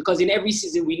you're in. Because in every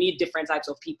season, we need different types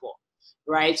of people.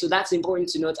 Right? So that's important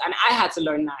to note. And I had to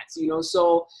learn that,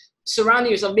 so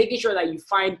surrounding yourself, making sure that you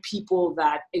find people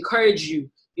that encourage you,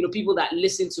 people that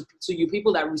listen to you,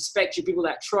 people that respect you, people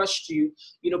that trust you,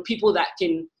 people that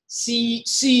can see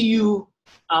you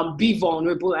be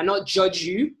vulnerable and not judge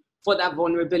you for that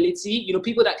vulnerability,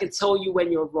 people that can tell you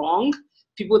when you're wrong,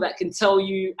 people that can tell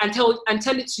you and tell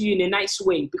it to you in a nice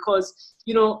way, because,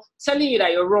 telling you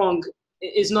that you're wrong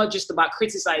is not just about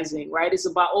criticizing, right? It's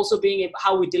about also being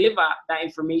how we deliver that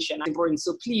information. That's important.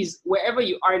 So please, wherever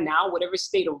you are now, whatever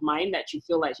state of mind that you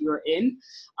feel like you're in,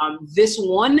 this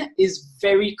one is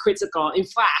very critical. In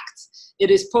fact,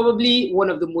 it is probably one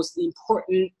of the most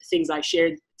important things I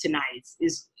shared tonight.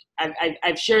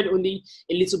 I've shared only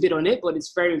a little bit on it, but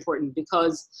it's very important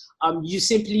because you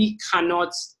simply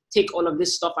cannot take all of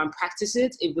this stuff and practice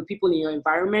it if the people in your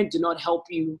environment do not help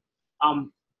you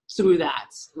through that,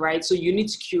 right? So you need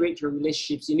to curate your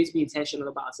relationships. You need to be intentional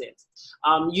about it.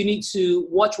 You need to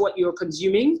watch what you're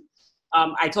consuming.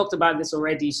 I talked about this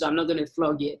already, so I'm not going to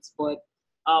flog it, but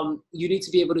you need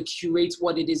to be able to curate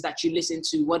what it is that you listen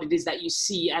to, what it is that you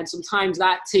see. And sometimes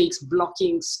that takes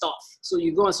blocking stuff. So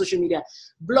you go on social media,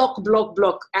 block,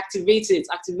 activate it,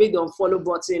 activate the unfollow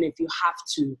button if you have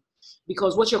to,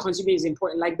 because what you're consuming is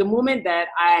important. Like the moment that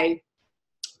I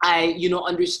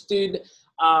understood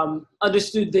how,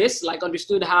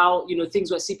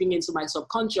 things were seeping into my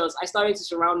subconscious, I started to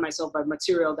surround myself by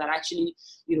material that actually,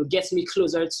 gets me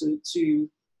closer to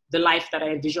the life that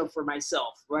I envision for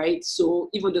myself, right? So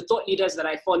even the thought leaders that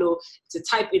I follow,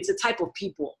 it's a type of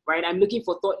people, right? I'm looking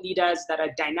for thought leaders that are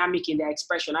dynamic in their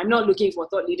expression. I'm not looking for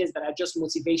thought leaders that are just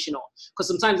motivational, because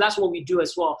sometimes that's what we do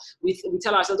as well. We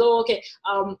tell ourselves, oh, okay,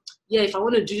 if I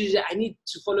want to do that, I need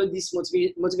to follow this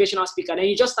motivational speaker. And then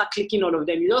you just start clicking all of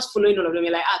them. You're just following all of them.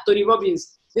 You're like, Tony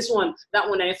Robbins, this one, that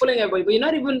one, and you're following everybody, but you're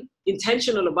not even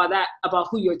intentional about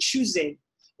who you're choosing,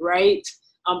 right?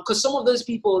 Because some of those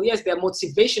people, yes, they're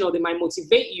motivational, they might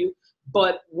motivate you,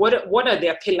 but what are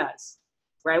their pillars,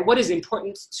 right? What is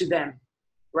important to them,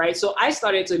 right? So I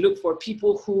started to look for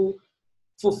people who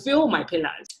fulfill my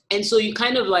pillars. And so you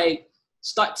kind of like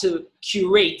start to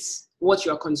curate what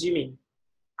you're consuming.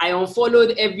 I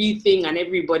unfollowed everything and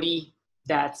everybody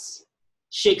that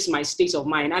shakes my state of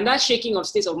mind. And that shaking of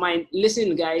state of mind,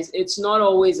 listen, guys, it's not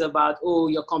always about,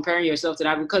 you're comparing yourself to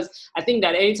that, because I think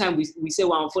that anytime we say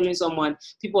we're unfollowing someone,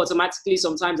 people automatically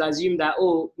sometimes assume that,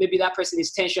 maybe that person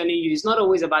is tensioning you. It's not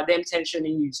always about them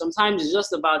tensioning you. Sometimes it's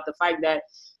just about the fact that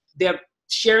they're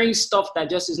sharing stuff that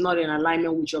just is not in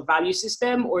alignment with your value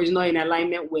system, or is not in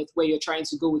alignment with where you're trying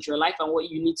to go with your life and what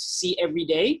you need to see every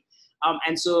day.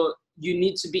 And so you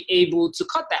need to be able to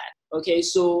cut that. Okay,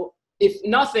 so if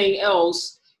nothing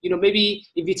else, maybe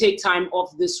if you take time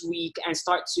off this week and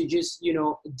start to just,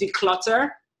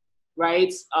 declutter,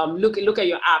 right? Look at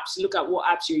your apps, look at what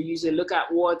apps you're using, look at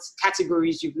what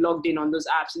categories you've logged in on those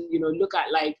apps, and, look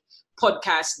at like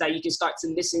podcasts that you can start to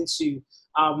listen to,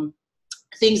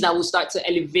 things that will start to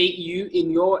elevate you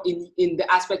in the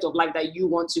aspect of life that you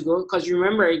want to go. Because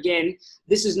remember, again,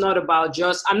 this is not about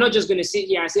I'm not just going to sit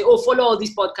here and say, follow all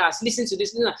these podcasts, listen to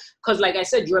this, because like I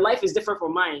said, your life is different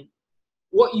from mine.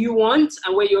 what you want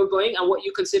and where you're going and what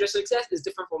you consider success is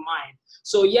different from mine.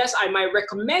 So yes, I might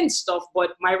recommend stuff,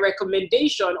 but my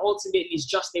recommendation ultimately is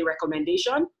just a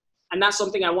recommendation. And that's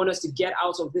something I want us to get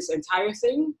out of this entire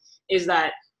thing, is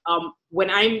that when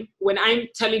I'm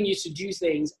telling you to do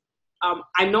things,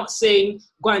 I'm not saying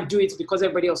go and do it because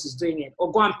everybody else is doing it,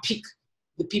 or go and pick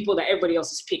the people that everybody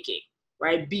else is picking,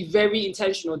 right? Be very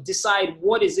intentional. Decide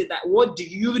what do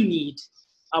you need?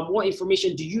 What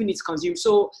information do you need to consume?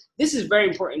 So this is very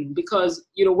important because,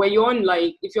 when you're on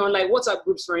if you're on WhatsApp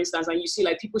groups, for instance, and you see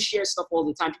people share stuff all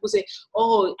the time. People say,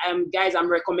 oh, guys, I'm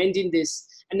recommending this.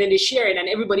 And then they share it and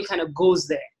everybody kind of goes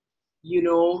there.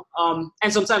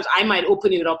 And sometimes I might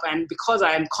open it up, and because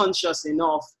I am conscious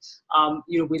enough,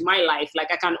 with my life,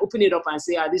 I can open it up and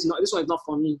say, this one is not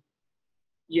for me,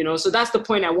 so that's the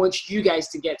point I want you guys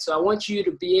to get to. I want you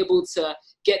to be able to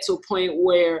get to a point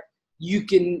where you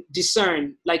can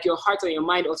discern, your heart or your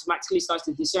mind automatically starts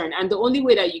to discern. And the only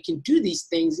way that you can do these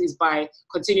things is by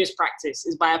continuous practice,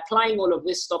 is by applying all of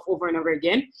this stuff over and over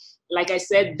again. Like I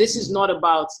said, this is not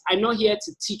about, I'm not here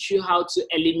to teach you how to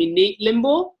eliminate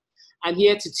limbo. I'm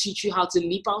here to teach you how to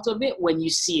leap out of it when you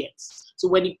see it. So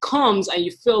when it comes and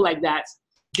you feel like that,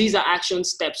 these are action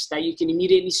steps that you can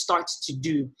immediately start to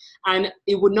do. And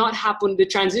it will not happen, the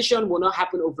transition will not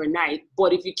happen overnight.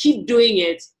 But if you keep doing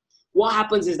it, what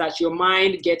happens is that your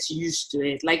mind gets used to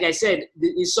it. Like I said,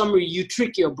 in summary, you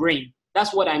trick your brain.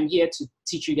 That's what I'm here to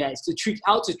teach you guys,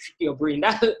 how to trick your brain.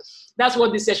 That's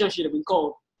what this session should have been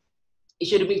called. It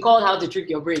should have been called How to Trick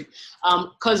Your Brain.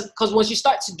 Because once you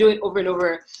start to do it over and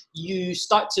over, it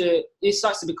starts to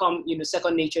become,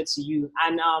 second nature to you.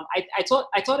 And I taught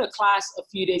a class a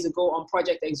few days ago on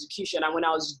project execution. And when I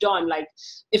was done,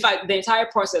 the entire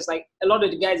process, a lot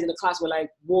of the guys in the class were like,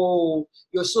 whoa,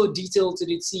 you're so detailed to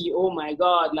the T. Oh my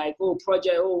God, oh,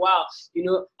 project, oh, wow.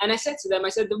 And I said to them,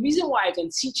 the reason why I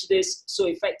can teach this so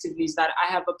effectively is that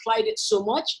I have applied it so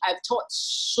much. I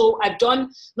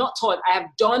have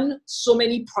done so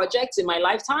many projects in my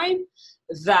lifetime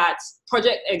that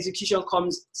project execution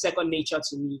comes second nature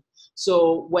to me.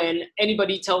 So when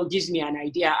anybody gives me an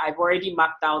idea, I've already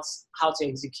mapped out how to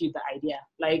execute the idea.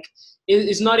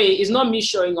 It's not me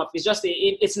showing up. It's just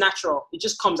it's natural. It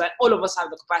just comes. All of us have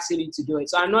the capacity to do it.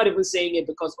 So I'm not even saying it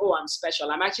because, oh, I'm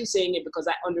special. I'm actually saying it because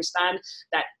I understand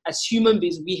that as human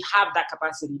beings, we have that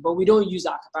capacity, but we don't use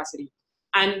our capacity.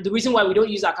 And the reason why we don't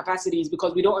use our capacity is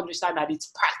because we don't understand that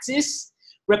it's practice.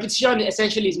 Repetition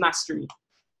essentially is mastery.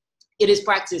 It is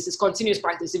practice. It's continuous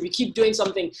practice. If you keep doing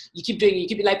something, you keep doing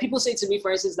it. People say to me,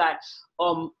 for instance, that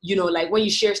when you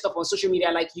share stuff on social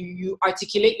media, you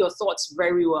articulate your thoughts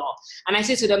very well. And I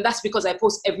say to them, that's because I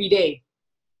post every day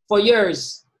for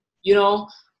years.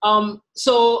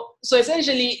 So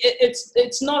essentially,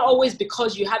 it's not always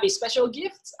because you have a special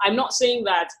gift. I'm not saying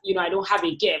that I don't have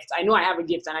a gift. I know I have a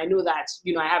gift, and I know that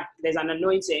there's an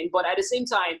anointing. But at the same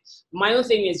time, my own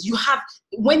thing is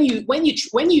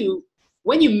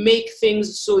when you make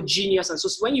things so genius, and so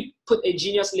when you put a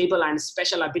genius label and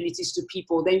special abilities to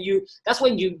people, then that's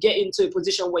when you get into a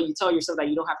position where you tell yourself that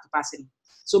you don't have capacity.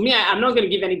 So I'm not going to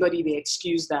give anybody the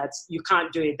excuse that you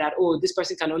can't do it, that, oh, this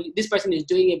person is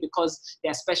doing it because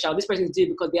they're special. This person is doing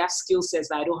it because they have skill sets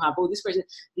that I don't have. Oh, this person,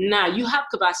 you have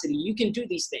capacity. You can do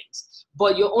these things,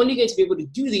 but you're only going to be able to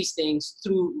do these things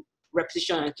through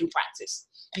repetition and through practice.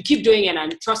 You keep doing it,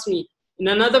 and trust me, in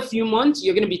another few months,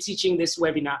 you're going to be teaching this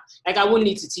webinar. I won't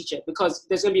need to teach it because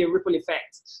there's going to be a ripple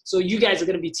effect. So you guys are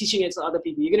going to be teaching it to other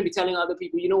people. You're going to be telling other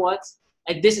people, you know what?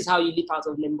 This is how you leap out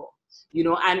of limbo.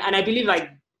 And I believe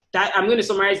that I'm going to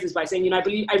summarize this by saying, I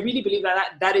really believe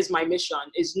that is my mission.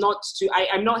 Is not to,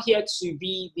 I'm not here to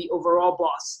be the overall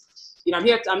boss.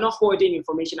 I'm not hoarding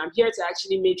information. I'm here to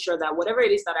actually make sure that whatever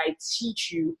it is that I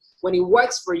teach you, when it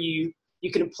works for you, you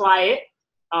can apply it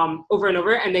over and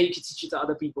over, and then you can teach it to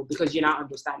other people because you now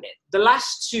understand it. The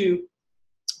last two,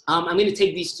 I'm going to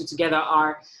take these two together,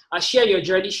 are share your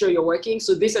journey, show your working.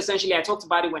 So this essentially, I talked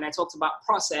about it when I talked about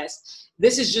process.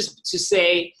 This is just to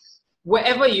say,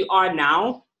 wherever you are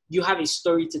now, you have a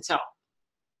story to tell.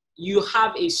 You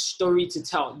have a story to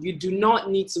tell. You do not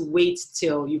need to wait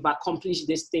till you've accomplished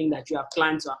this thing that you have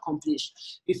planned to accomplish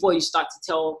before you start to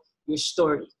tell your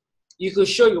story. You can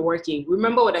show you're working.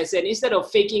 Remember what I said, instead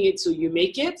of faking it till you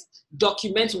make it,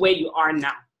 document where you are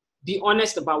now. Be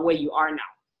honest about where you are now.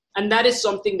 And that is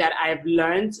something that I've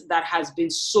learned that has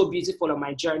been so beautiful on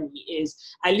my journey, is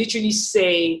I literally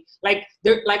say, I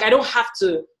don't have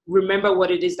to remember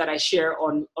what it is that I share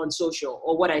on social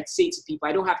or what I say to people.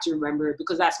 I don't have to remember it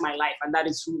because that's my life and that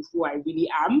is who I really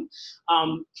am.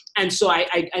 And so I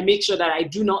make sure that I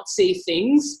do not say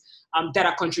things that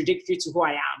are contradictory to who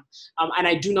I am. And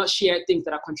I do not share things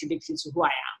that are contradictory to who I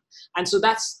am. And so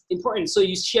that's important. So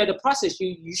you share the process.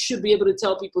 You should be able to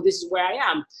tell people, this is where I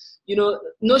am. You know,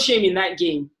 no shame in that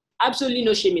game. Absolutely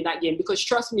no shame in that game, because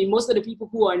trust me, most of the people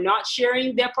who are not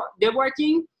sharing their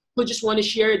working, who just want to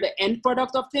share the end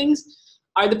product of things,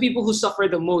 are the people who suffer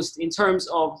the most in terms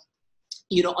of,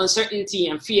 you know, uncertainty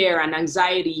and fear and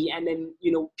anxiety, and then,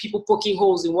 you know, people poking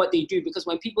holes in what they do. Because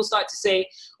when people start to say,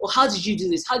 oh, how did you do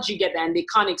this? How did you get that? And they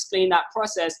can't explain that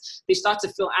process, they start to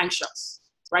feel anxious,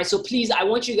 right? So please, I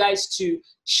want you guys to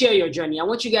share your journey. I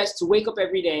want you guys to wake up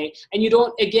every day, and you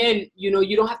don't, again, you know,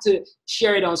 you don't have to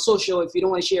share it on social if you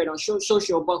don't want to share it on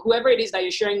social, but whoever it is that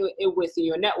you're sharing it with in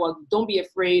your network, don't be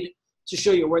afraid to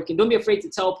show your work, and don't be afraid to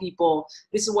tell people,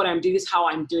 this is what I'm doing, this is how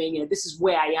I'm doing it, this is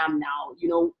where I am now. You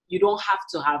know, you don't have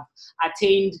to have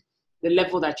attained the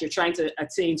level that you're trying to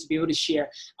attain to be able to share.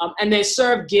 And then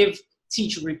serve, give,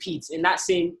 teach, repeat in that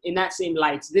same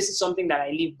light. This is something that I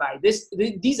live by.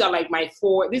 These are like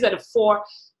these are the four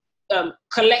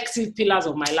collective pillars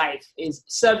of my life: is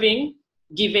serving,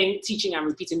 giving, teaching, and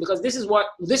repeating. Because this is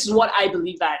what I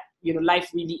believe that, you know,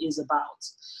 life really is about.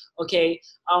 Okay.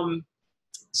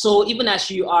 So even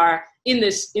as you are in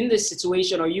this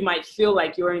situation, or you might feel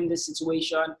like you're in this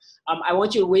situation, I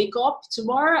want you to wake up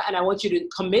tomorrow, and I want you to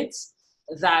commit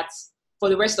that for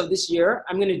the rest of this year,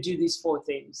 I'm going to do these 4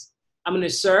 things. I'm going to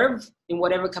serve in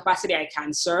whatever capacity I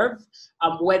can serve,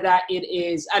 whether it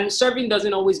is, and serving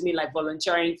doesn't always mean like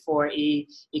volunteering for a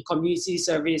community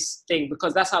service thing,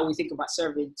 because that's how we think about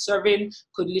serving. Serving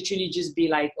could literally just be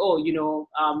like, oh, you know,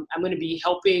 I'm going to be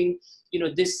helping, you know,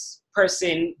 this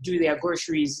person do their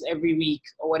groceries every week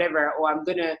or whatever, or I'm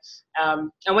gonna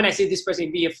and when I say this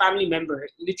person, be a family member,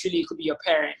 literally it could be your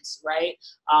parents, right?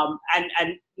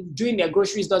 And doing their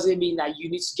groceries doesn't mean that you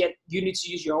need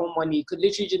to use your own money. It could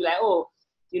literally just be like, oh,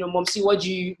 you know, Momsi, what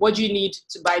do you need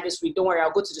to buy this week? Don't worry,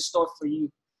 I'll go to the store for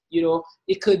you. You know,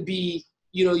 it could be,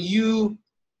 you know, you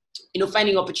know,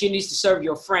 finding opportunities to serve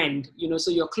your friend, you know,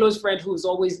 so your close friend who's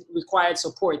always required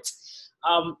support.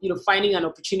 You know, finding an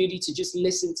opportunity to just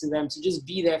listen to them, to just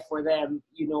be there for them,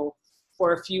 you know,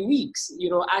 for a few weeks, you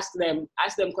know, ask them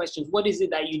questions. What is it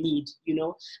that you need? You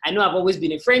know, I know I've always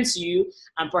been a friend to you,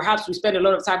 and perhaps we spend a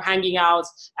lot of time hanging out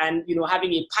and, you know,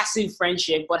 having a passive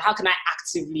friendship, but how can I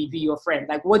actively be your friend?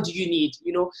 Like, what do you need?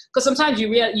 You know, because sometimes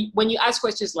when you ask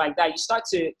questions like that, you start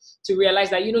to realize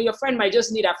that, you know, your friend might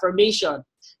just need affirmation.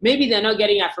 Maybe they're not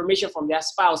getting affirmation from their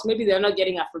spouse. Maybe they're not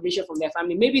getting affirmation from their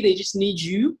family. Maybe they just need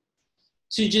you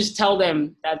to just tell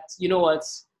them that, you know what,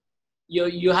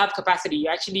 you have capacity,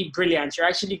 you're actually brilliant, you're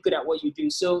actually good at what you do.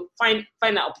 So find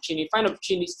that opportunity, find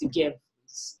opportunities to give.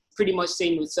 It's pretty much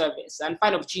same with service, and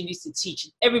find opportunities to teach.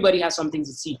 Everybody has something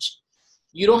to teach.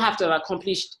 You don't have to have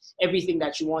accomplished everything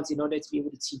that you want in order to be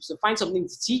able to teach. So find something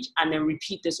to teach, and then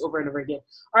repeat this over and over again.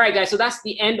 All right, guys, so that's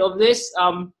the end of this.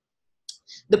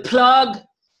 The plug,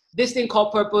 this thing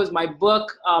called Purpose, my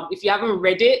book. If you haven't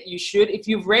read it, you should. If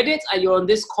you've read it and you're on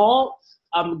this call,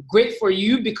 great for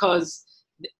you, because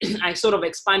I sort of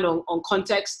expand on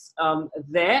context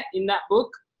there in that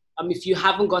book. If you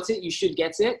haven't got it, you should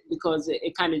get it, because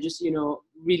it kind of just, you know,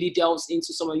 really delves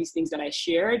into some of these things that I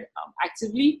shared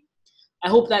actively. I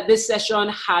hope that this session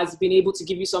has been able to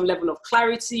give you some level of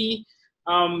clarity,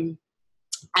 and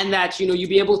that, you know, you'll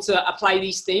be able to apply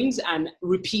these things and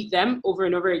repeat them over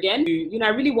and over again. You know, I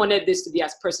really wanted this to be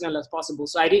as personal as possible.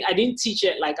 So I didn't teach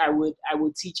it like I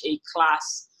would teach a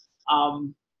class.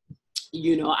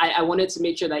 You know, I wanted to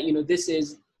make sure that, you know, this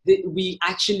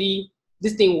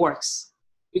thing works,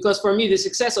 because for me, the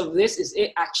success of this is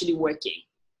it actually working,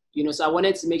 you know, so I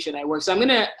wanted to make sure that it works. So I'm going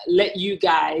to let you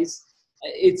guys,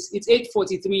 it's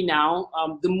 8:43 now.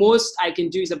 The most I can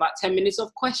do is about 10 minutes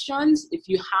of questions. If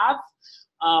you have,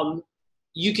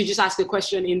 you could just ask a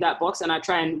question in that box and I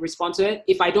try and respond to it.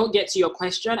 If I don't get to your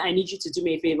question, I need you to do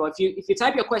me a favor. If you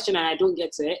type your question and I don't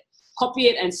get to it, copy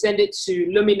it and send it to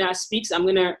Lumina Speaks. I'm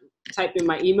going to type in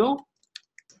my email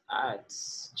at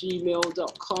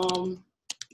gmail.com.